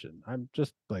musician. I'm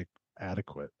just like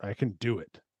adequate. I can do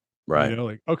it. Right.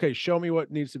 Like, okay, show me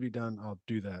what needs to be done. I'll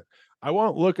do that. I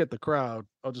won't look at the crowd.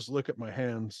 I'll just look at my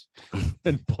hands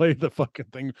and play the fucking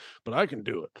thing, but I can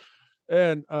do it.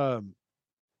 And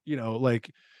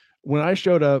like when I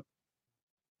showed up,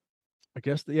 I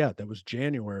guess that was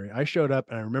January. I showed up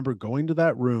and I remember going to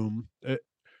that room.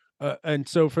 And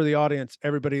so for the audience,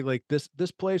 everybody, like this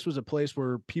place was a place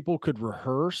where people could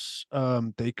rehearse.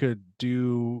 They could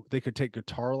take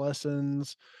guitar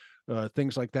lessons,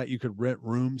 things like that. You could rent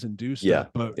rooms and do Yeah. stuff.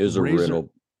 But It was a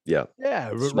rental. Yeah.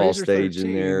 but Small Razor stage in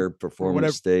 13 there, or performance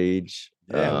whatever. stage.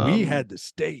 Yeah, we had the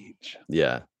stage.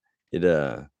 Yeah. It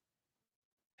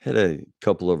had a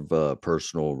couple of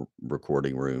personal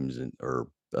recording rooms or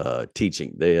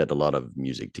teaching. They had a lot of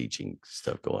music teaching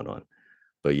stuff going on.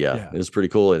 But yeah, it was pretty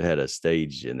cool. It had a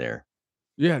stage in there.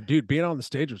 Yeah, dude, being on the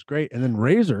stage was great. And then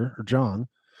Razor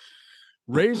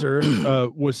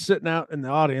was sitting out in the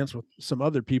audience with some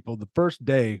other people the first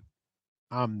day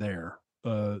I'm there.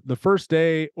 The first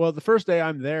day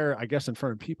I'm there, I guess in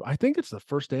front of people. I think it's the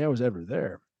first day I was ever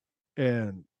there.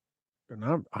 And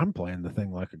I'm playing the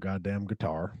thing like a goddamn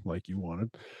guitar, like you wanted.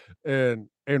 And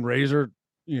Razor,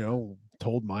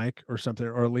 told Mike or something,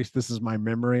 or at least this is my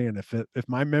memory. And if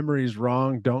my memory is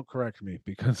wrong, don't correct me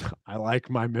because I like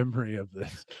my memory of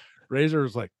this. Razor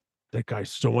was like, that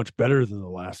guy's so much better than the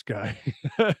last guy.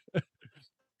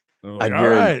 Like, all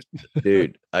right,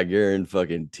 dude, I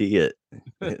guarantee it.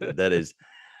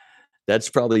 That's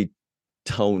probably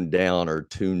toned down or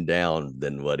tuned down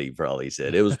than what he probably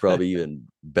said. It was probably even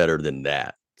better than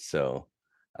that. So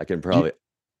I can probably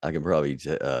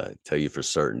tell you for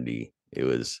certainty it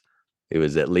was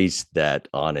at least that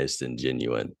honest and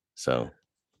genuine. So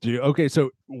okay.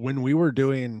 So when we were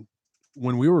rehearsing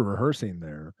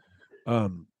there,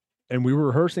 and we were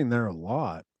rehearsing there a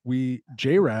lot,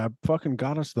 J-Rab fucking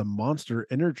got us the Monster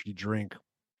Energy drink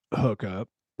hookup.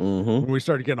 When we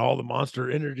started getting all the Monster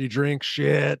Energy drink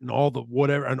shit and all the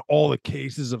whatever and all the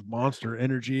cases of Monster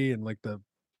Energy and like the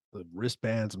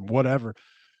wristbands and whatever.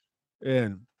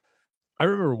 And I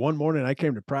remember one morning I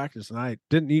came to practice and I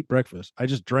didn't eat breakfast. I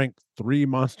just drank 3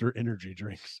 Monster Energy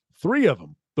drinks. 3 of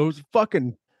them. Those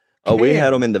fucking we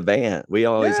had them in the van. We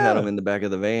always had them Yeah. in the back of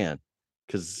the van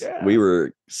because Yeah. we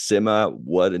were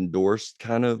endorsed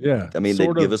kind of. Yeah, I mean, they'd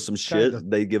sort give of, us some shit. kinda.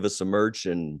 They'd give us some merch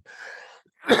and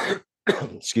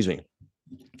excuse me.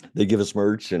 They give us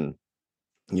merch and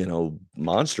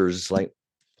Monsters. It's like,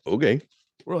 okay.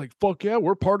 We're like, fuck yeah,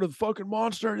 we're part of the fucking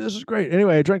Monster. This is great.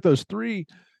 Anyway, I drank those 3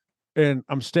 and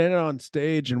I'm standing on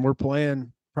stage and we're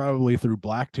playing probably through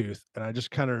Blacktooth. And I just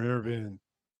kind of remember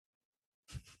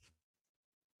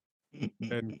being,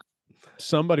 and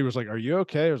somebody was like, are you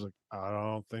okay? I was like, I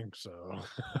don't think so.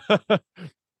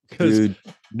 Because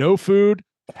no food,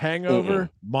 hangover,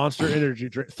 Monster Energy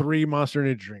drink, 3 Monster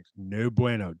Energy drinks. No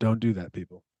bueno. Don't do that,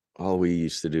 people. All we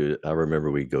used to do, I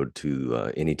remember we go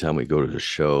to anytime we go to the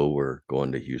show or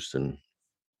going to Houston,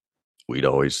 we'd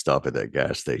always stop at that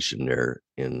gas station there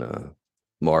in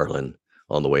Marlin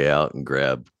on the way out and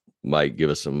Mike give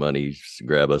us some money,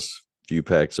 grab us a few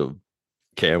packs of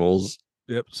Camels.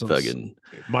 Yep.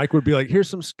 Mike would be like, here's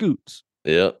some Scoots.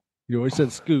 Yep. You always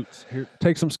said Scoots. Here,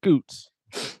 take some Scoots.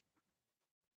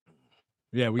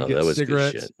 Yeah, we get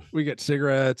cigarettes. We get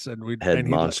cigarettes and we had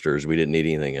Monsters. We didn't need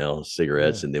anything else.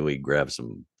 Cigarettes, and then we grab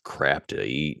some crap to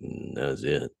eat, and that was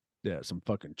it. Yeah, some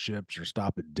fucking chips or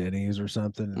stop at Denny's or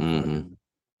something. And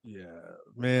yeah,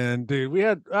 man, dude, we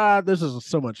had this is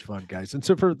so much fun, guys. And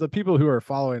so for the people who are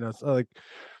following us, like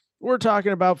we're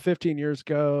talking about 15 years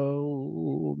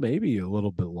ago, maybe a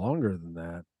little bit longer than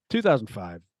that.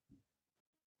 2005.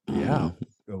 Yeah,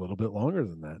 a little bit longer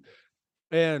than that.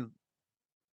 And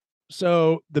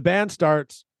so the band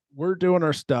starts, we're doing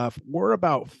our stuff. We're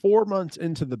about 4 months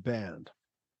into the band.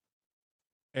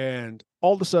 And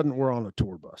all of a sudden we're on a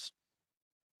tour bus.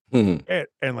 Mhm.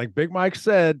 And like Big Mike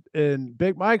said in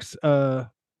Big Mike's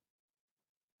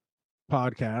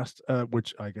podcast,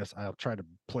 which I guess I'll try to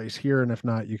place here, and if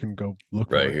not, you can go look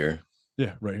for Right it. here,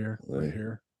 Yeah, right here, right Right.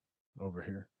 here, over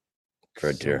here,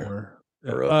 right there, somewhere.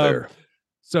 or up there.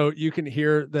 So you can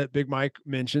hear that Big Mike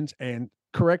mentions and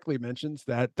correctly mentions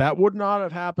that that would not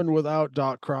have happened without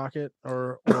Doc Crockett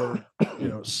or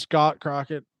Scott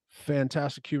Crockett,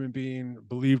 fantastic human being,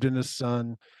 believed in his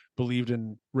son, believed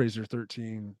in Razor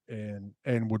 13,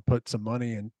 and would put some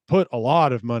money and put a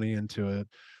lot of money into it.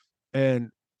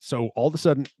 And so all of a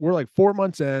sudden we're like 4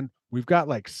 months in, we've got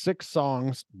like 6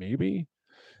 songs maybe,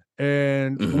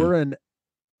 and Mhm.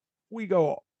 we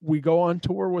go on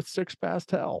tour with Six Past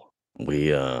Hell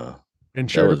We and that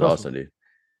Sherry was Buffalo. awesome, dude.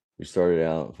 We started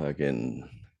out fucking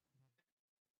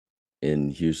in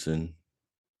Houston.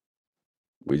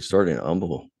 We started in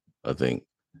Humble, I think.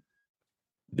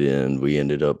 Then we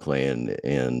ended up playing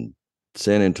in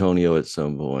San Antonio at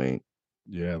some point.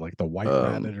 Yeah, like the White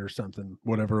Um, Rabbit or something,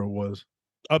 whatever it was.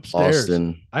 Upstairs.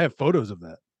 Austin. I have photos of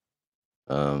that.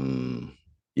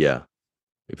 Yeah,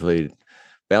 we played,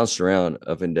 bounced around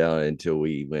up and down until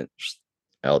we went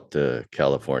out to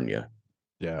California,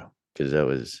 Yeah. because that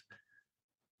was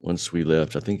once we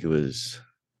left. I think it was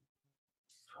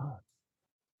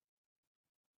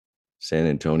San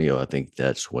Antonio. I think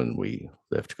that's when we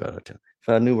left to go out of town. If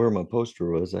I knew where my poster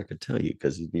was, I could tell you,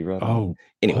 because he'd be right on. Oh, hold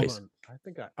Anyways, on. I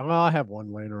think I have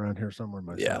one laying around here somewhere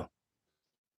myself. yeah.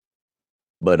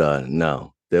 But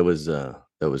no, that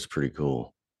was pretty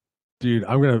cool. Dude,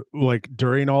 I'm gonna like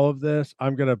during all of this,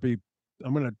 I'm gonna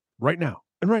right now,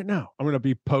 I'm gonna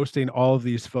be posting all of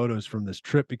these photos from this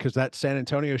trip, because that San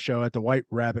Antonio show at the White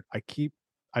Rabbit,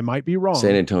 I might be wrong.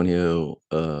 San Antonio,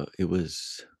 it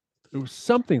was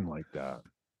something like that.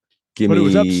 Give But me, it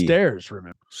was upstairs,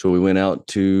 remember? So we went out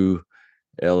to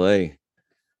LA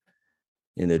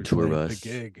in the We tour played bus. the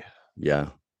gig. Yeah.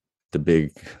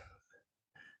 That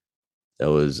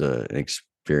was an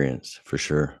experience for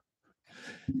sure.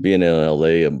 Being in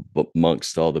LA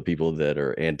amongst all the people that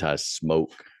are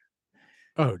anti-smoke.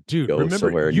 Oh, dude, Go remember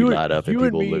somewhere and you light up and you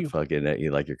and people me, look fucking at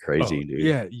you like you're crazy, dude.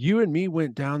 yeah, you and me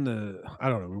went down I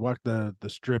don't know, we walked the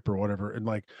strip or whatever, and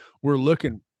like we're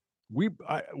looking, we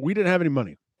didn't have any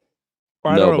money.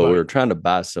 Or I don't No, know but about we you. were trying to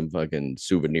buy some fucking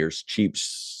souvenirs, cheap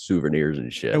souvenirs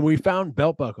and shit. And we found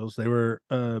belt buckles. They were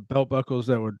belt buckles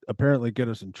that would apparently get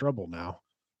us in trouble now.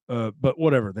 But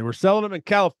whatever. They were selling them in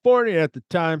California at the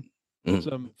time. Mhm.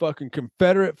 Some fucking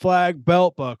Confederate flag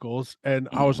belt buckles. And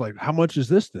I was like, how much is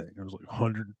this thing? It was like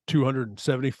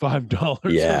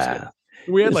 $275. Yeah.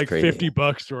 We It had was like crazy.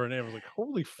 $50 to our name. I was like,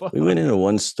 holy fuck. We went into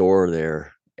one store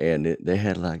there and they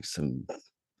had like some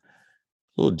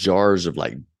little jars of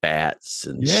like bats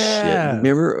and shit. Yeah.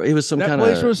 Remember, it was some That kind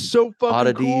place of was so fucking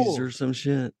oddities cool. or some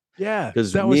shit. Yeah,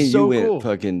 Because that me was and you so went cool.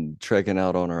 fucking trekking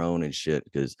out on our own and shit.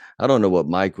 Because I don't know what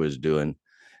Mike was doing,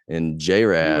 and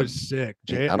J-Rab, He was sick.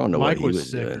 I don't know Mike what he was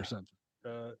sick doing. or something.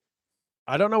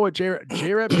 I don't know what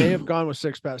J-Rab may have gone with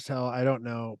Six Past Hell. I don't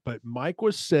know, but Mike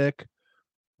was sick.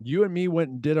 You and me went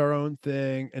and did our own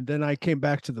thing, and then I came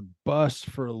back to the bus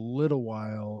for a little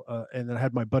while, and then I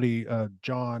had my buddy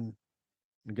John.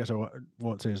 I guess I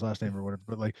won't say his last name or whatever,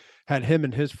 but like had him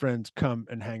and his friends come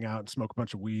and hang out and smoke a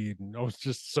bunch of weed. And I was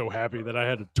just so happy that I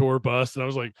had a tour bus. And I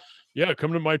was like, yeah,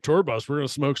 come to my tour bus. We're going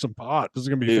to smoke some pot. This is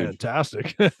going to be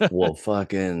fantastic. Well,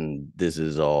 fucking, this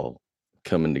is all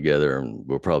coming together and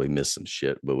we'll probably miss some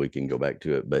shit, but we can go back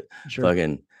to it. But Sure.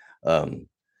 fucking,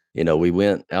 we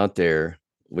went out there.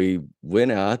 We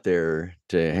went out there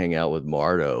to hang out with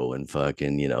Marto and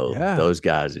fucking, those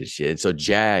guys and shit. So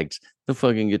Jags, the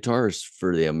fucking guitarist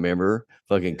for them, remember?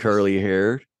 Fucking curly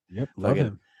haired. Yep, love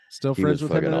him. Still friends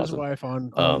with him and his wife on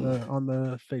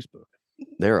the Facebook.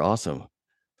 They're awesome.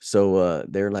 So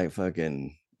they're like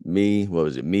fucking me. What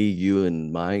was it? Me, you,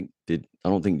 and Mike. I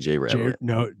don't think J-Rab went.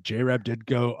 No, J-Rab did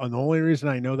go. And the only reason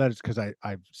I know that is because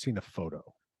I've seen a photo.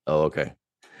 Oh, okay.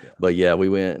 Yeah. But yeah, we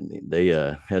went. They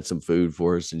had some food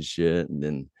for us and shit, and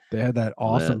then they had that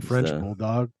awesome French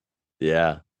bulldog.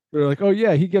 Yeah. They're like, oh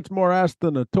yeah, he gets more ass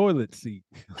than a toilet seat.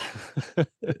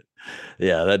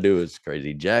 Yeah, that dude was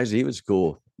crazy. Jags, he was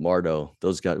cool. Marto,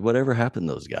 those guys. Whatever happened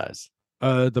to those guys?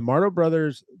 The Marto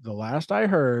brothers. The last I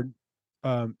heard,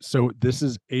 so this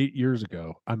is 8 years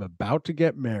ago. I'm about to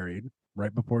get married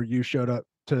right before you showed up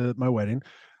to my wedding.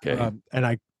 Okay. And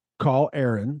I call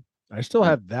Aaron. I still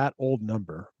have that old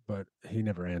number, but he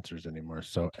never answers anymore.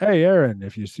 So, hey, Aaron,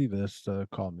 if you see this,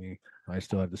 call me. I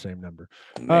still have the same number.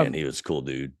 Man, he was cool,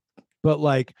 dude. But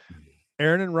like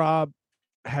Aaron and Rob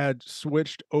had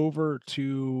switched over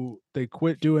to, they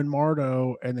quit doing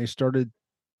Mardo and they started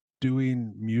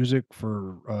doing music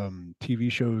for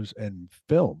TV shows and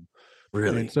film.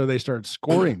 Really? And so they started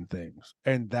scoring things,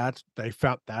 and they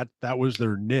found that was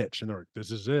their niche, and they're like,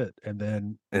 this is it. And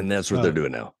then And that's what they're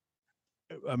doing now.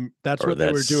 that's Or what they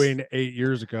were that's doing 8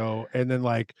 years ago. And then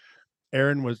like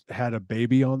Aaron had a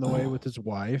baby on the way with his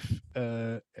wife,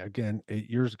 again 8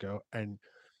 years ago, and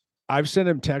I've sent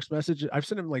him text messages. I've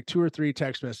sent him like 2 or 3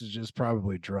 text messages,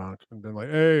 probably drunk, and been like,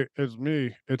 "Hey, it's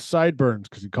me. It's Sideburns,"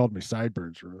 because he called me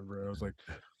Sideburns. Remember? And I was like,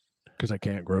 "Because I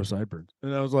can't grow sideburns."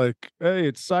 And I was like, "Hey,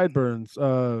 it's Sideburns.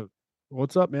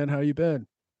 What's up, man? How you been?"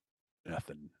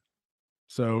 Nothing.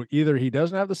 So either he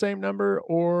doesn't have the same number,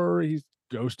 or he's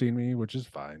ghosting me, which is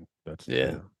fine. That's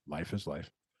Yeah. life is life.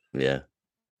 Yeah.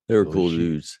 They were Billy cool Sheehan.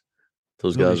 dudes.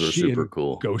 Those Billy guys were Sheehan super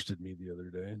cool. Ghosted me the other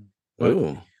day,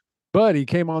 Ooh. but he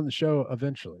came on the show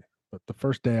eventually. But the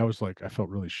first day, I was like, I felt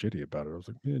really shitty about it. I was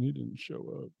like, man, he didn't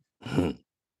show up.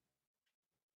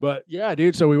 But yeah,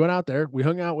 dude. So we went out there. We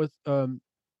hung out with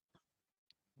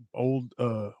old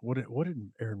what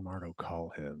did Aaron Mardo call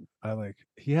him?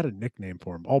 He had a nickname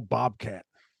for him, old Bobcat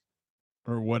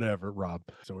or whatever, Rob.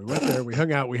 So we went there, we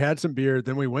hung out, we had some beer,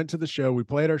 then we went to the show, we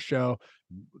played our show,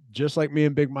 just like me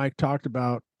and Big Mike talked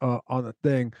about on the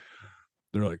thing.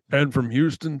 They're like, and from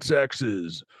Houston,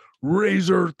 Texas,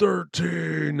 Razor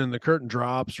 13, and the curtain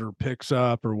drops or picks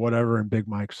up or whatever, and Big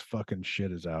Mike's fucking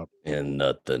shit is out. And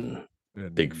nothing.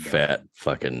 And Big fat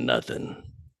fucking nothing.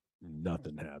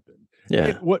 Nothing happened. Yeah.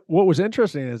 And what was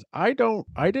interesting is I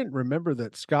didn't remember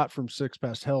that Scott from Six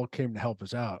Past Hell came to help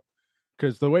us out,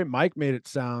 because the way Mike made it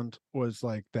sound was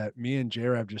like that me and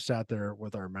J-Rab just sat there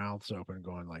with our mouths open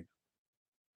going like,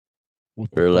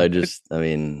 we're like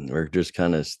we're just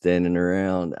kind of standing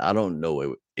around. I don't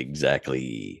know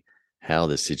exactly how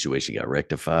the situation got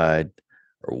rectified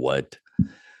or what,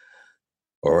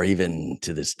 or even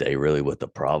to this day, really what the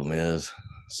problem is.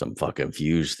 Some fucking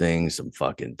fuse thing, some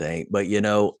fucking thing. But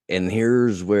and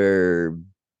here's where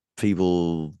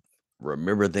people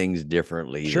remember things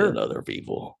differently than other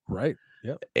people. Right.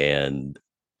 Yep. And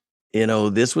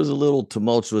this was a little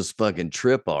tumultuous fucking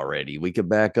trip already. We could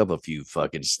back up a few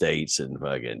fucking states and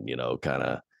fucking, kind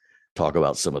of talk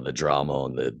about some of the drama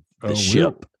on the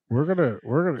ship. We're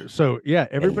gonna. So yeah,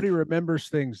 everybody remembers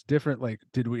things different. Like,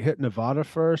 did we hit Nevada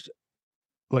first?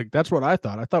 Like, that's what I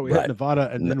thought. I thought we hit Nevada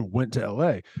and then went to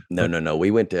LA. No.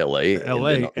 We went to LA.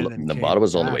 And then Nevada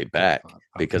was on the way back.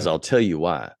 Because I'll tell you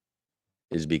why.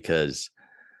 Is because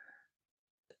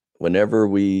whenever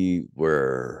we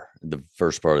were the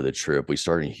first part of the trip, we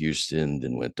started in Houston,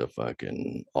 then went to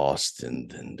fucking Austin,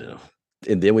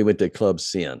 and then we went to Club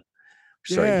Sin.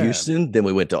 We started in Houston, then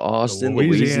we went to Austin,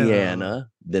 Louisiana,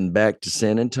 then back to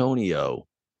San Antonio.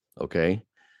 Okay.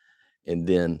 And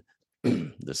then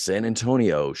the San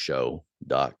Antonio show,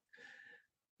 Doc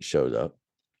showed up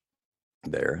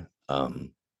there.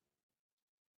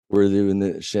 We're doing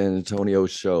the San Antonio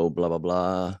show, blah, blah,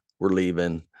 blah. We're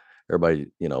leaving.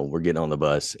 Everybody, we're getting on the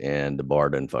bus, and the bar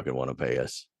didn't fucking want to pay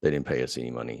us. They didn't pay us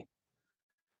any money.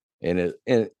 And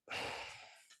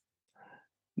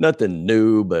nothing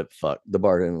new, but fuck, the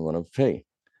bar didn't want to pay.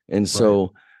 And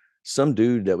so some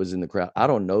dude that was in the crowd, I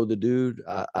don't know the dude.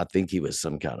 I think he was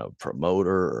some kind of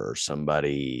promoter or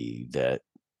somebody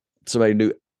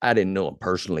knew. I didn't know him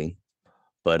personally,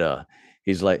 but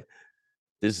he's like,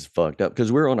 this is fucked up,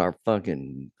 because we're on our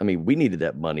fucking, we needed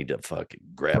that money to fucking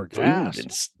grab food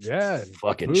and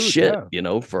fucking shit,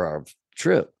 for our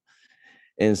trip.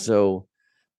 And so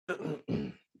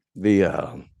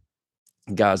the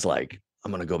guy's like,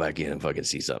 I'm going to go back in and fucking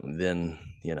see something. Then,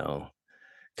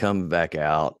 come back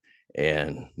out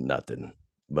and nothing.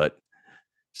 But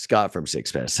Scott from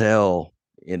Six Past Hell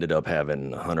ended up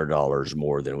having $100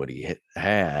 more than what he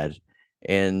had.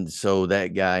 And so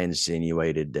that guy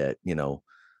insinuated that,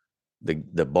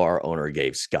 the bar owner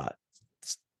gave Scott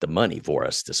the money for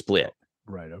us to split.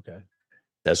 Right. Okay.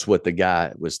 That's what the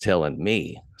guy was telling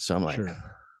me. So I'm like,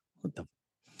 what the?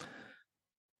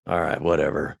 All right,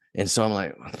 whatever. And so I'm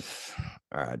like,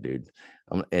 all right, dude.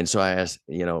 And so I asked,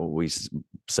 we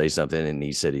say something, and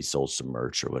he said he sold some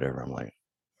merch or whatever. I'm like,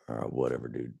 all right, whatever,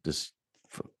 dude. Just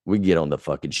we get on the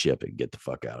fucking ship and get the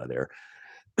fuck out of there.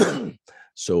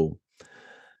 So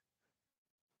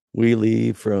we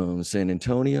leave from San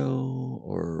Antonio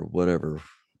or whatever.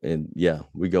 And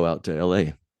we go out to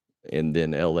LA. And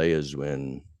then LA is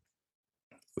when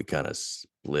we kind of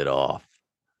split off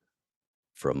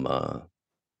from,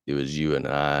 it was you and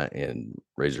I and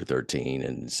Razor 13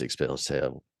 and Six Past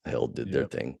Hell did their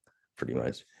thing pretty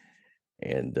much.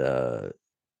 And,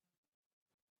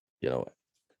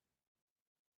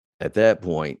 at that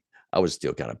point, I was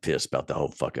still kind of pissed about the whole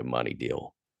fucking money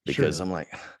deal because Sure. I'm like,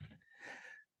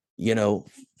 you know,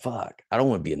 fuck, I don't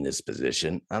want to be in this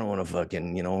position. I don't want to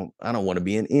fucking, you know, I don't want to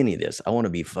be in any of this. I want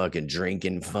to be fucking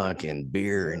drinking fucking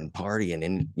beer and partying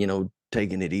and, you know,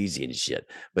 taking it easy and shit.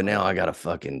 But now I got to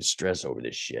fucking stress over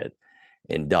this shit.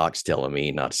 And Doc's telling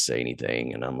me not to say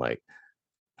anything. And I'm like,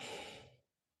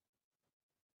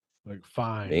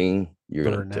 Fine Bing, you're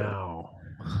for going to tell.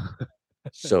 now.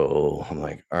 So I'm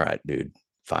like, all right, dude,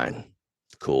 fine.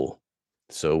 Cool.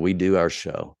 So we do our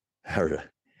show.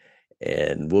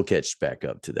 And we'll catch back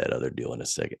up to that other deal in a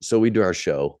second. So we do our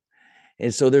show.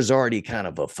 And so there's already kind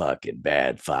of a fucking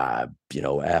bad vibe, you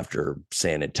know, after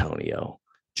San Antonio,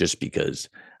 just because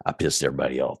I pissed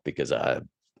everybody off because I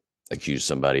accused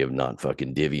somebody of not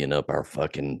fucking divvying up our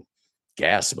fucking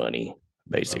gas money,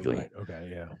 basically. Oh, right. Okay.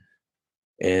 Yeah.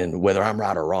 And whether I'm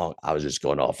right or wrong, I was just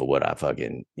going off of what I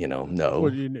fucking, you know.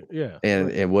 Yeah. And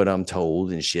right. and what I'm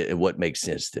told and shit and what makes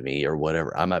sense to me or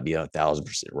whatever. I might be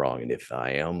 1,000% wrong. And if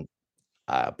I am,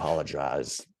 I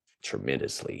apologize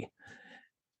tremendously.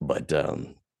 But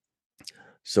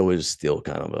so it was still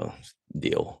kind of a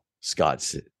deal.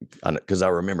 Scott's, because I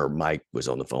remember Mike was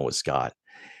on the phone with Scott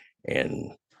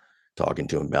and talking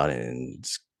to him about it. And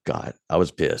Scott, I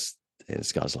was pissed. And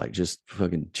Scott's like, just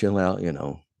fucking chill out, you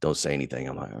know, don't say anything.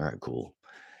 I'm like, all right, cool.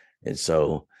 And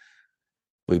so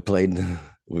we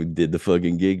did the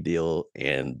fucking gig deal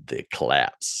and the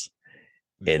collapse.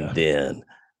 Yeah. And then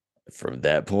from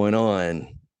that point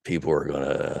on, people are going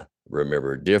to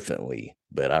remember differently.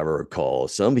 But I recall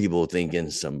some people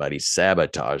thinking somebody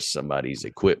sabotaged somebody's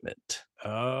equipment.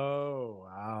 Oh,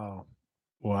 wow.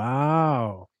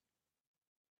 Wow.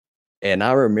 And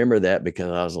I remember that because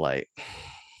I was like,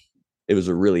 it was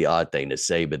a really odd thing to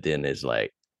say, but then it's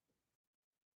like,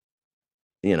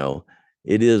 you know,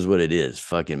 it is what it is.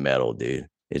 Fucking metal, dude.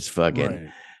 It's fucking,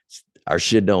 Right. our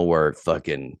shit don't work.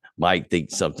 Fucking Mike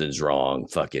thinks something's wrong.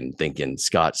 Fucking thinking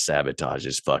Scott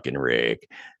sabotages fucking Rick.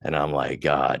 And I'm like,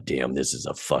 God damn, this is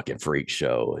a fucking freak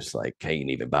show. It's like, can't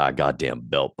even buy a goddamn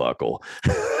belt buckle.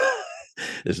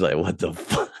 It's like, what the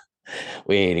fuck?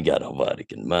 We ain't got no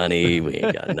fucking money. We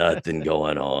ain't got nothing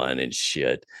going on and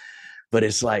shit. But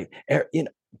it's like, you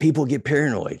know, people get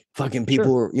paranoid. Fucking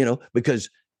people are, you know, because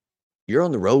you're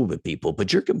on the road with people,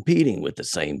 but you're competing with the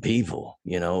same people,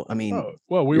 you know. I mean,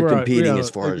 well, we you're were competing as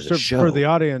far as a show. for the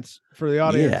audience.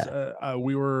 Yeah.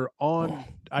 We were on.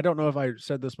 I don't know if I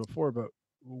said this before, but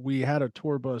we had a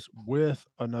tour bus with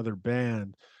another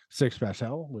band, Six Past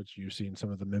Hell, which you've seen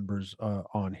some of the members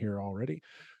on here already,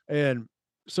 and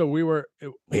so we were.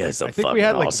 We had some I think fucking we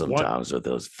had like awesome times with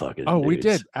those fucking. Oh, we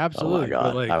dudes. did absolutely. Oh my god!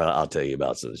 But like, I'll tell you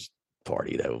about this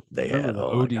party that they had. remember the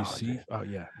Oh, ODC? Oh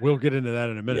yeah, we'll get into that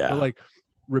in a minute. Yeah. But like,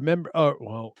 remember?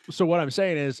 Well, so what I'm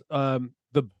saying is,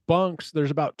 the bunks.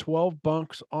 There's about 12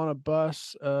 bunks on a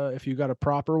bus. If you got a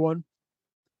proper one,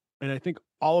 and I think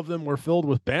all of them were filled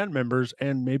with band members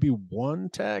and maybe one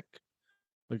tech.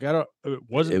 Like I don't. It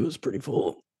wasn't. It was pretty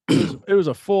full. It was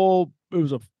a full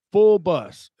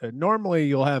bus. And normally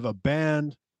you'll have a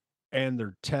band and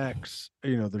their techs,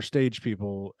 you know, their stage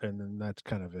people, and then that's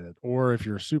kind of it. Or if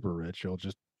you're super rich, you'll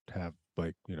just have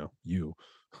like, you know, you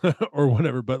or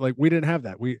whatever. But like we didn't have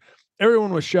that.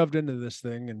 Everyone was shoved into this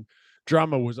thing and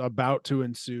drama was about to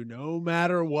ensue. No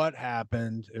matter what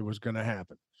happened, it was gonna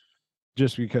happen.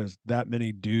 Just because that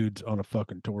many dudes on a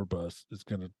fucking tour bus is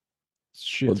gonna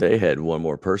shit. Well, they had one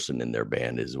more person in their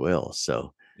band as well.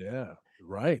 So yeah,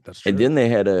 right. That's true. and then they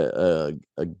had a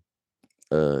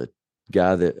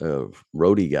guy that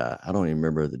roadie guy. I don't even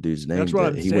remember the dude's name. That's what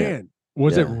I'm saying.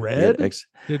 Was it Red?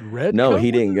 Did Red? No,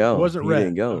 he didn't go. Was it Red? He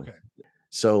didn't go. Okay.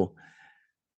 So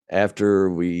after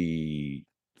we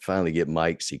finally get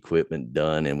Mike's equipment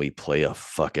done and we play a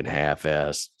fucking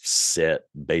half-ass set,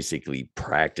 basically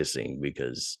practicing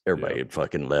because everybody had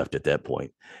fucking left at that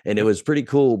point. And it was pretty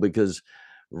cool because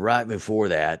right before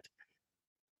that,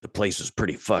 the place was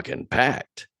pretty fucking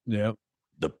packed. Yeah.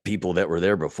 The people that were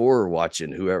there before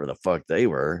watching whoever the fuck they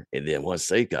were. And then once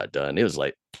they got done, it was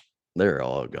like, they're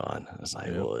all gone. I was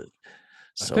like, well,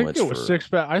 so I think much it was Six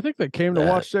Past. I think they came to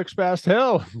watch Six Past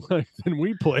Hell. Like, then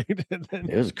we played. And then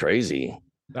it was crazy.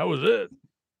 That was it.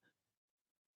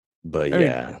 But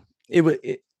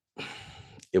it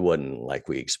wasn't like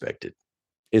we expected.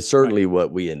 It's certainly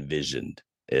what we envisioned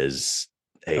as,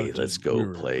 hey, let's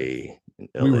go play in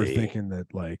LA. We were thinking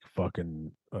that like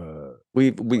fucking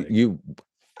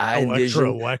I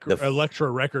envisioned Elektra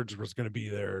Records was going to be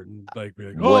there and like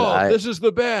be like, this is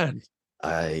the band.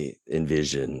 I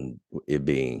envisioned it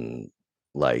being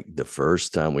like the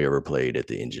first time we ever played at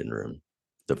the Engine Room,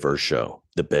 the first show,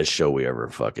 the best show we ever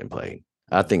fucking played.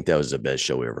 I think that was the best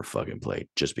show we ever fucking played,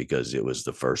 just because it was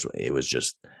the first one. It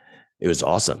was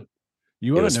awesome.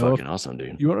 You It want was to know? fucking awesome,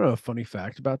 dude. You want to know a funny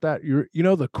fact about that? You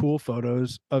know the cool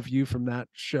photos of you from that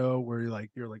show where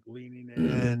you're like leaning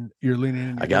in, you're leaning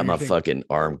in. I got my fucking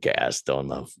arm cast on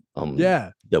the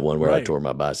the one where I right. tore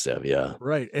my bicep. Yeah.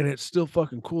 Right. And it's still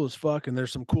fucking cool as fuck. And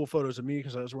there's some cool photos of me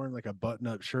because I was wearing like a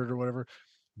button-up shirt or whatever.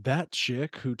 That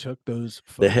chick who took those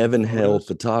The Heaven Hell photos,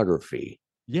 photography.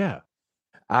 yeah.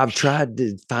 I've tried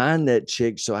to find that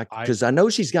chick because I know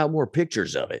she's got more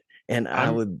pictures of it, and I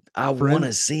want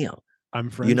to see them. I'm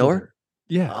friends. You know with her?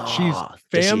 Yeah, Oh, she's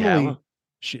does she have family. 'em?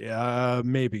 She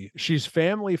maybe she's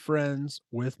family friends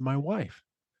with my wife.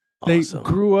 Awesome. They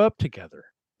grew up together.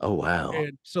 Oh wow.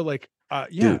 And so like yeah,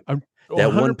 Dude, I'm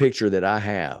that one 100%. picture that I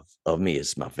have of me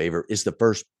is my favorite. It's the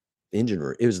first engine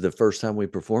room. It was the first time we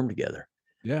performed together.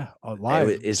 Yeah, live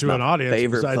It's to my an audience.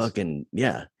 favorite besides,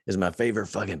 it's my favorite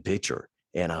fucking picture.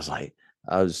 And I was like,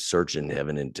 I was searching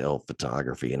Heaven and Hell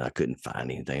photography and I couldn't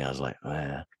find anything. I was like,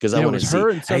 because I it want to was see, her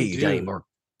and some hey, you got any dude. more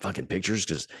fucking pictures?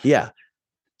 Because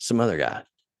some other guy.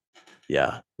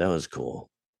 Yeah, that was cool.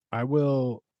 I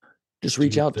will Just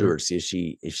reach Dude, out to there- her,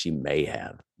 see if she may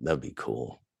have. That'd be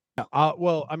cool.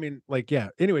 well, I mean, like, yeah.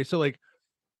 Anyway, so like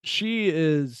she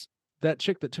is that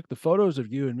chick that took the photos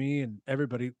of you and me and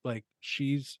everybody, like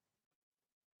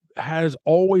has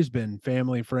always been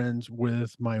family friends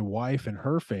with my wife and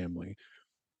her family.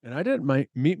 And I didn't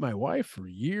meet my wife for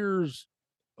years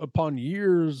upon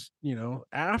years,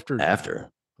 after that.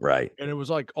 Right. And it was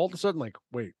like all of a sudden, like,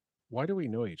 wait, why do we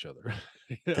know each other?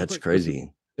 That's like,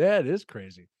 crazy. Yeah, it is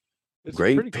crazy. It's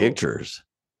Great pretty cool. pictures.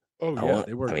 Oh yeah,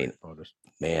 they were great photos.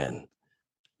 Man,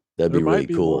 that'd There be might really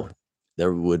be cool. more.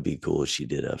 That would be cool if she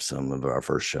did have some of our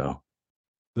first show.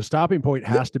 The stopping point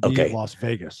has to be okay. Las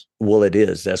Vegas. Well, it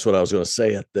is. That's what I was going to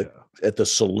say at the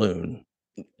saloon.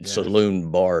 Yes.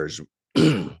 Saloon bars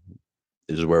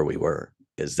is where we were,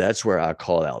 because that's where I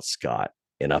called out Scott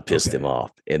and I pissed him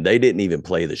off. And they didn't even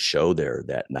play the show there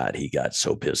that night. He got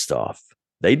so pissed off.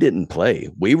 They didn't play.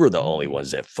 We were the only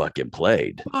ones that fucking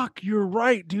played. Fuck, you're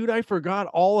right, dude. I forgot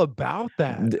all about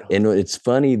that. And it's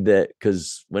funny that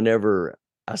because whenever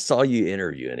I saw you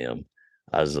interviewing him,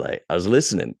 I was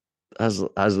listening. I was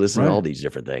listening to all these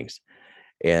different things.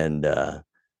 And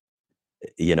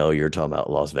you're talking about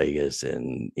Las Vegas,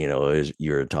 and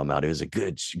you're talking about it was a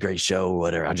great show,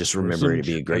 whatever. I just remember it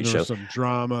being a great show. Some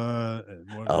drama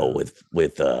and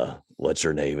with what's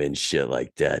her name and shit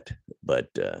like that. But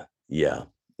yeah,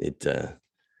 it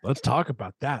let's talk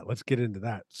about that. Let's get into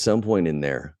that. Some point in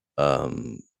there, I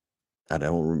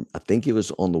think it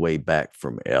was on the way back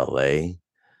from LA.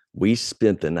 We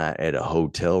spent the night at a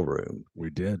hotel room. We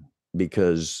did,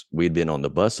 because we'd been on the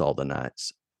bus all the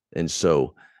nights. And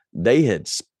so they had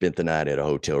spent the night at a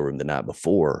hotel room the night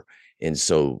before. And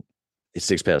so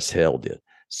Six Past Hell did.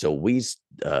 So we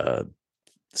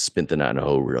spent the night in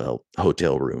a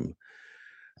hotel room.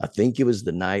 I think it was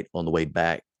the night on the way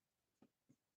back.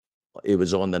 It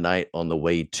was on the night on the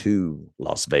way to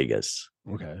Las Vegas.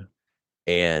 Okay.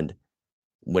 And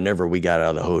whenever we got out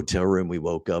of the hotel room, we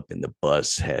woke up and the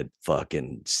bus had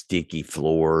fucking sticky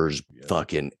floors,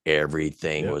 fucking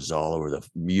everything was all over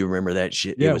you remember that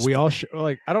shit? Yeah, we all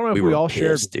I don't know if we all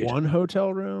shared one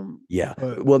hotel room. Yeah.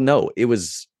 Well, no, it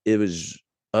was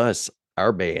us,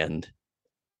 our band.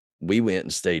 We went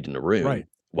and stayed in the room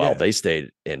while they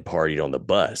stayed and partied on the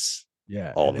bus.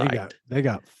 Yeah. All night. They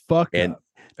got fucked up.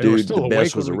 Dude, the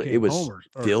best was it was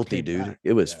filthy, dude. Back.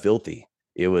 It was filthy.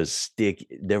 It was sticky.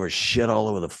 There was shit all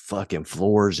over the fucking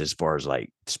floors as far as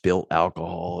like spilt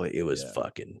alcohol. It was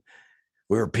fucking,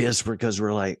 we were pissed because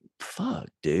we're like, fuck,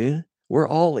 dude, we're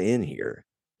all in here,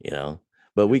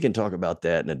 but we can talk about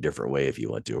that in a different way if you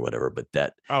want to or whatever. But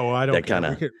that, I don't kind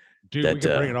of, dude, we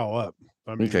can bring it all up.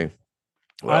 I mean, okay.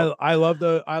 Well, I love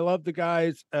the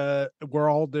guys. We're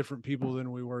all different people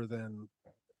than we were then.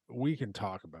 We can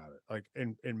talk about it. Like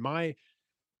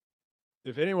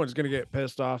if anyone's going to get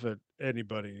pissed off at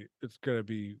anybody, it's going to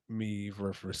be me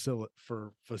for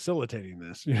facilitating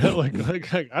this. Like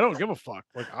I don't give a fuck.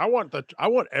 Like I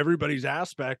want everybody's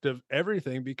aspect of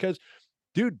everything, because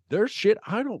dude, there's shit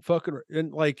I don't fucking,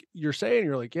 and like you're saying,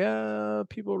 you're like, yeah,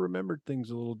 people remembered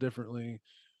things a little differently,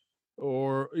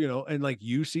 or and like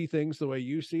you see things the way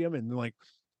you see them, and like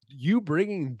you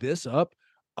bringing this up,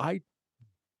 I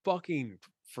fucking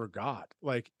forgot.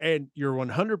 Like, and you're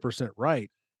 100%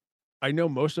 right. I know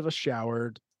most of us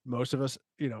showered, most of us,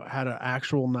 had an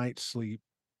actual night's sleep.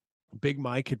 Big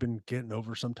Mike had been getting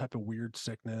over some type of weird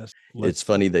sickness. It's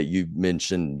funny that you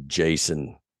mentioned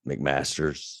Jason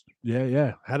McMasters.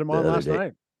 Yeah. Had him on last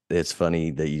night. It's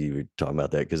funny that you were talking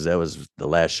about that, because that was the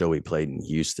last show we played in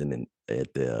Houston, and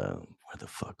at the where the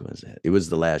fuck was it? It was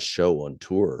the last show on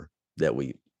tour that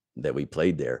we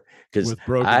played there, because With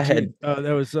Broken I Teeth. had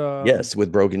That was yes,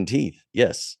 with Broken Teeth.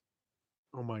 Yes.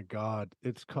 Oh my God.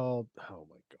 It's called, oh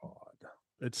my God.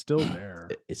 It's still there.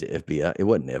 Is it FBI? It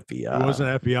wasn't FBI. It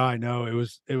wasn't FBI. No, it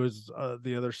was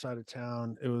the other side of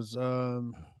town. It was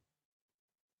oh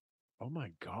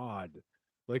my God.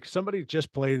 Like somebody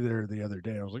just played there the other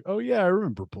day. I was like, oh yeah, I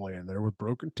remember playing there with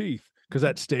Broken Teeth, because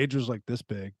that stage was like this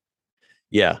big.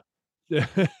 Yeah. Yeah.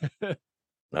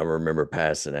 I remember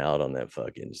passing out on that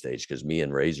fucking stage because me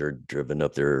and Razor driven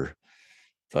up there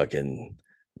fucking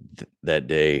that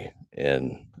day,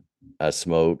 and I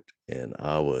smoked, and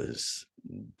I was,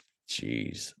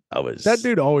 That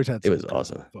dude always had it was some kind of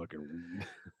awesome. fucking weed.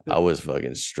 I was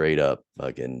fucking straight up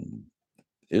fucking,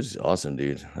 it was awesome,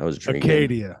 dude. I was drinking.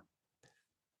 Acadia.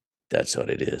 That's what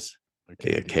it is.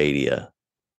 The Acadia.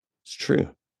 It's true.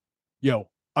 Yo,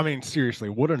 I mean, seriously,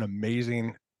 what an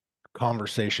amazing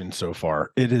conversation so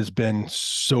far. It has been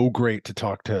so great to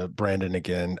talk to Brandon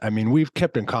again. I mean, we've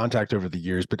kept in contact over the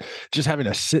years, but just having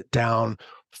a sit down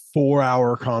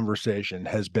 4-hour conversation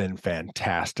has been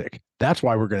fantastic. That's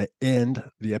why we're going to end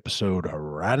the episode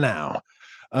right now.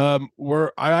 I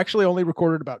actually only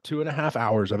recorded about 2.5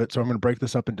 hours of it, so I'm going to break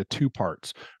this up into 2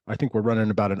 parts. I think we're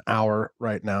running about an hour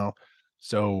right now.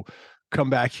 So come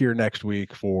back here next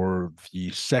week for the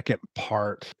second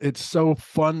part. It's so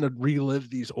fun to relive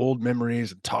these old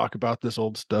memories and talk about this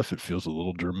old stuff. It feels a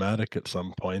little dramatic at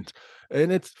some points,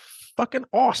 and it's fucking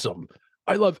awesome.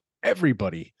 I love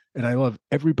everybody, and I love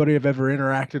everybody I've ever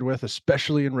interacted with,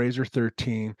 especially in Razor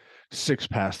 13, Six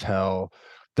Past Hell,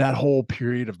 that whole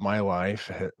period of my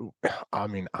life. I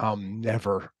mean, I'm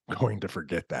never going to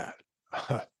forget that.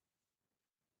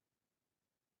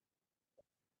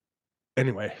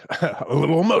 Anyway, a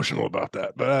little emotional about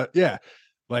that, but yeah,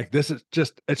 like it's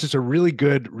just a really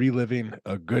good reliving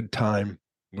a good time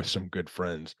with some good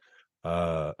friends.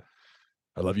 I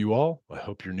love you all. I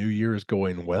hope your new year is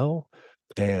going well,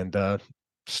 and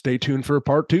stay tuned for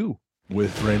part 2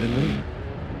 with Brandon Lee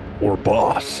or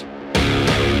Boss.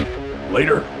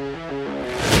 Later.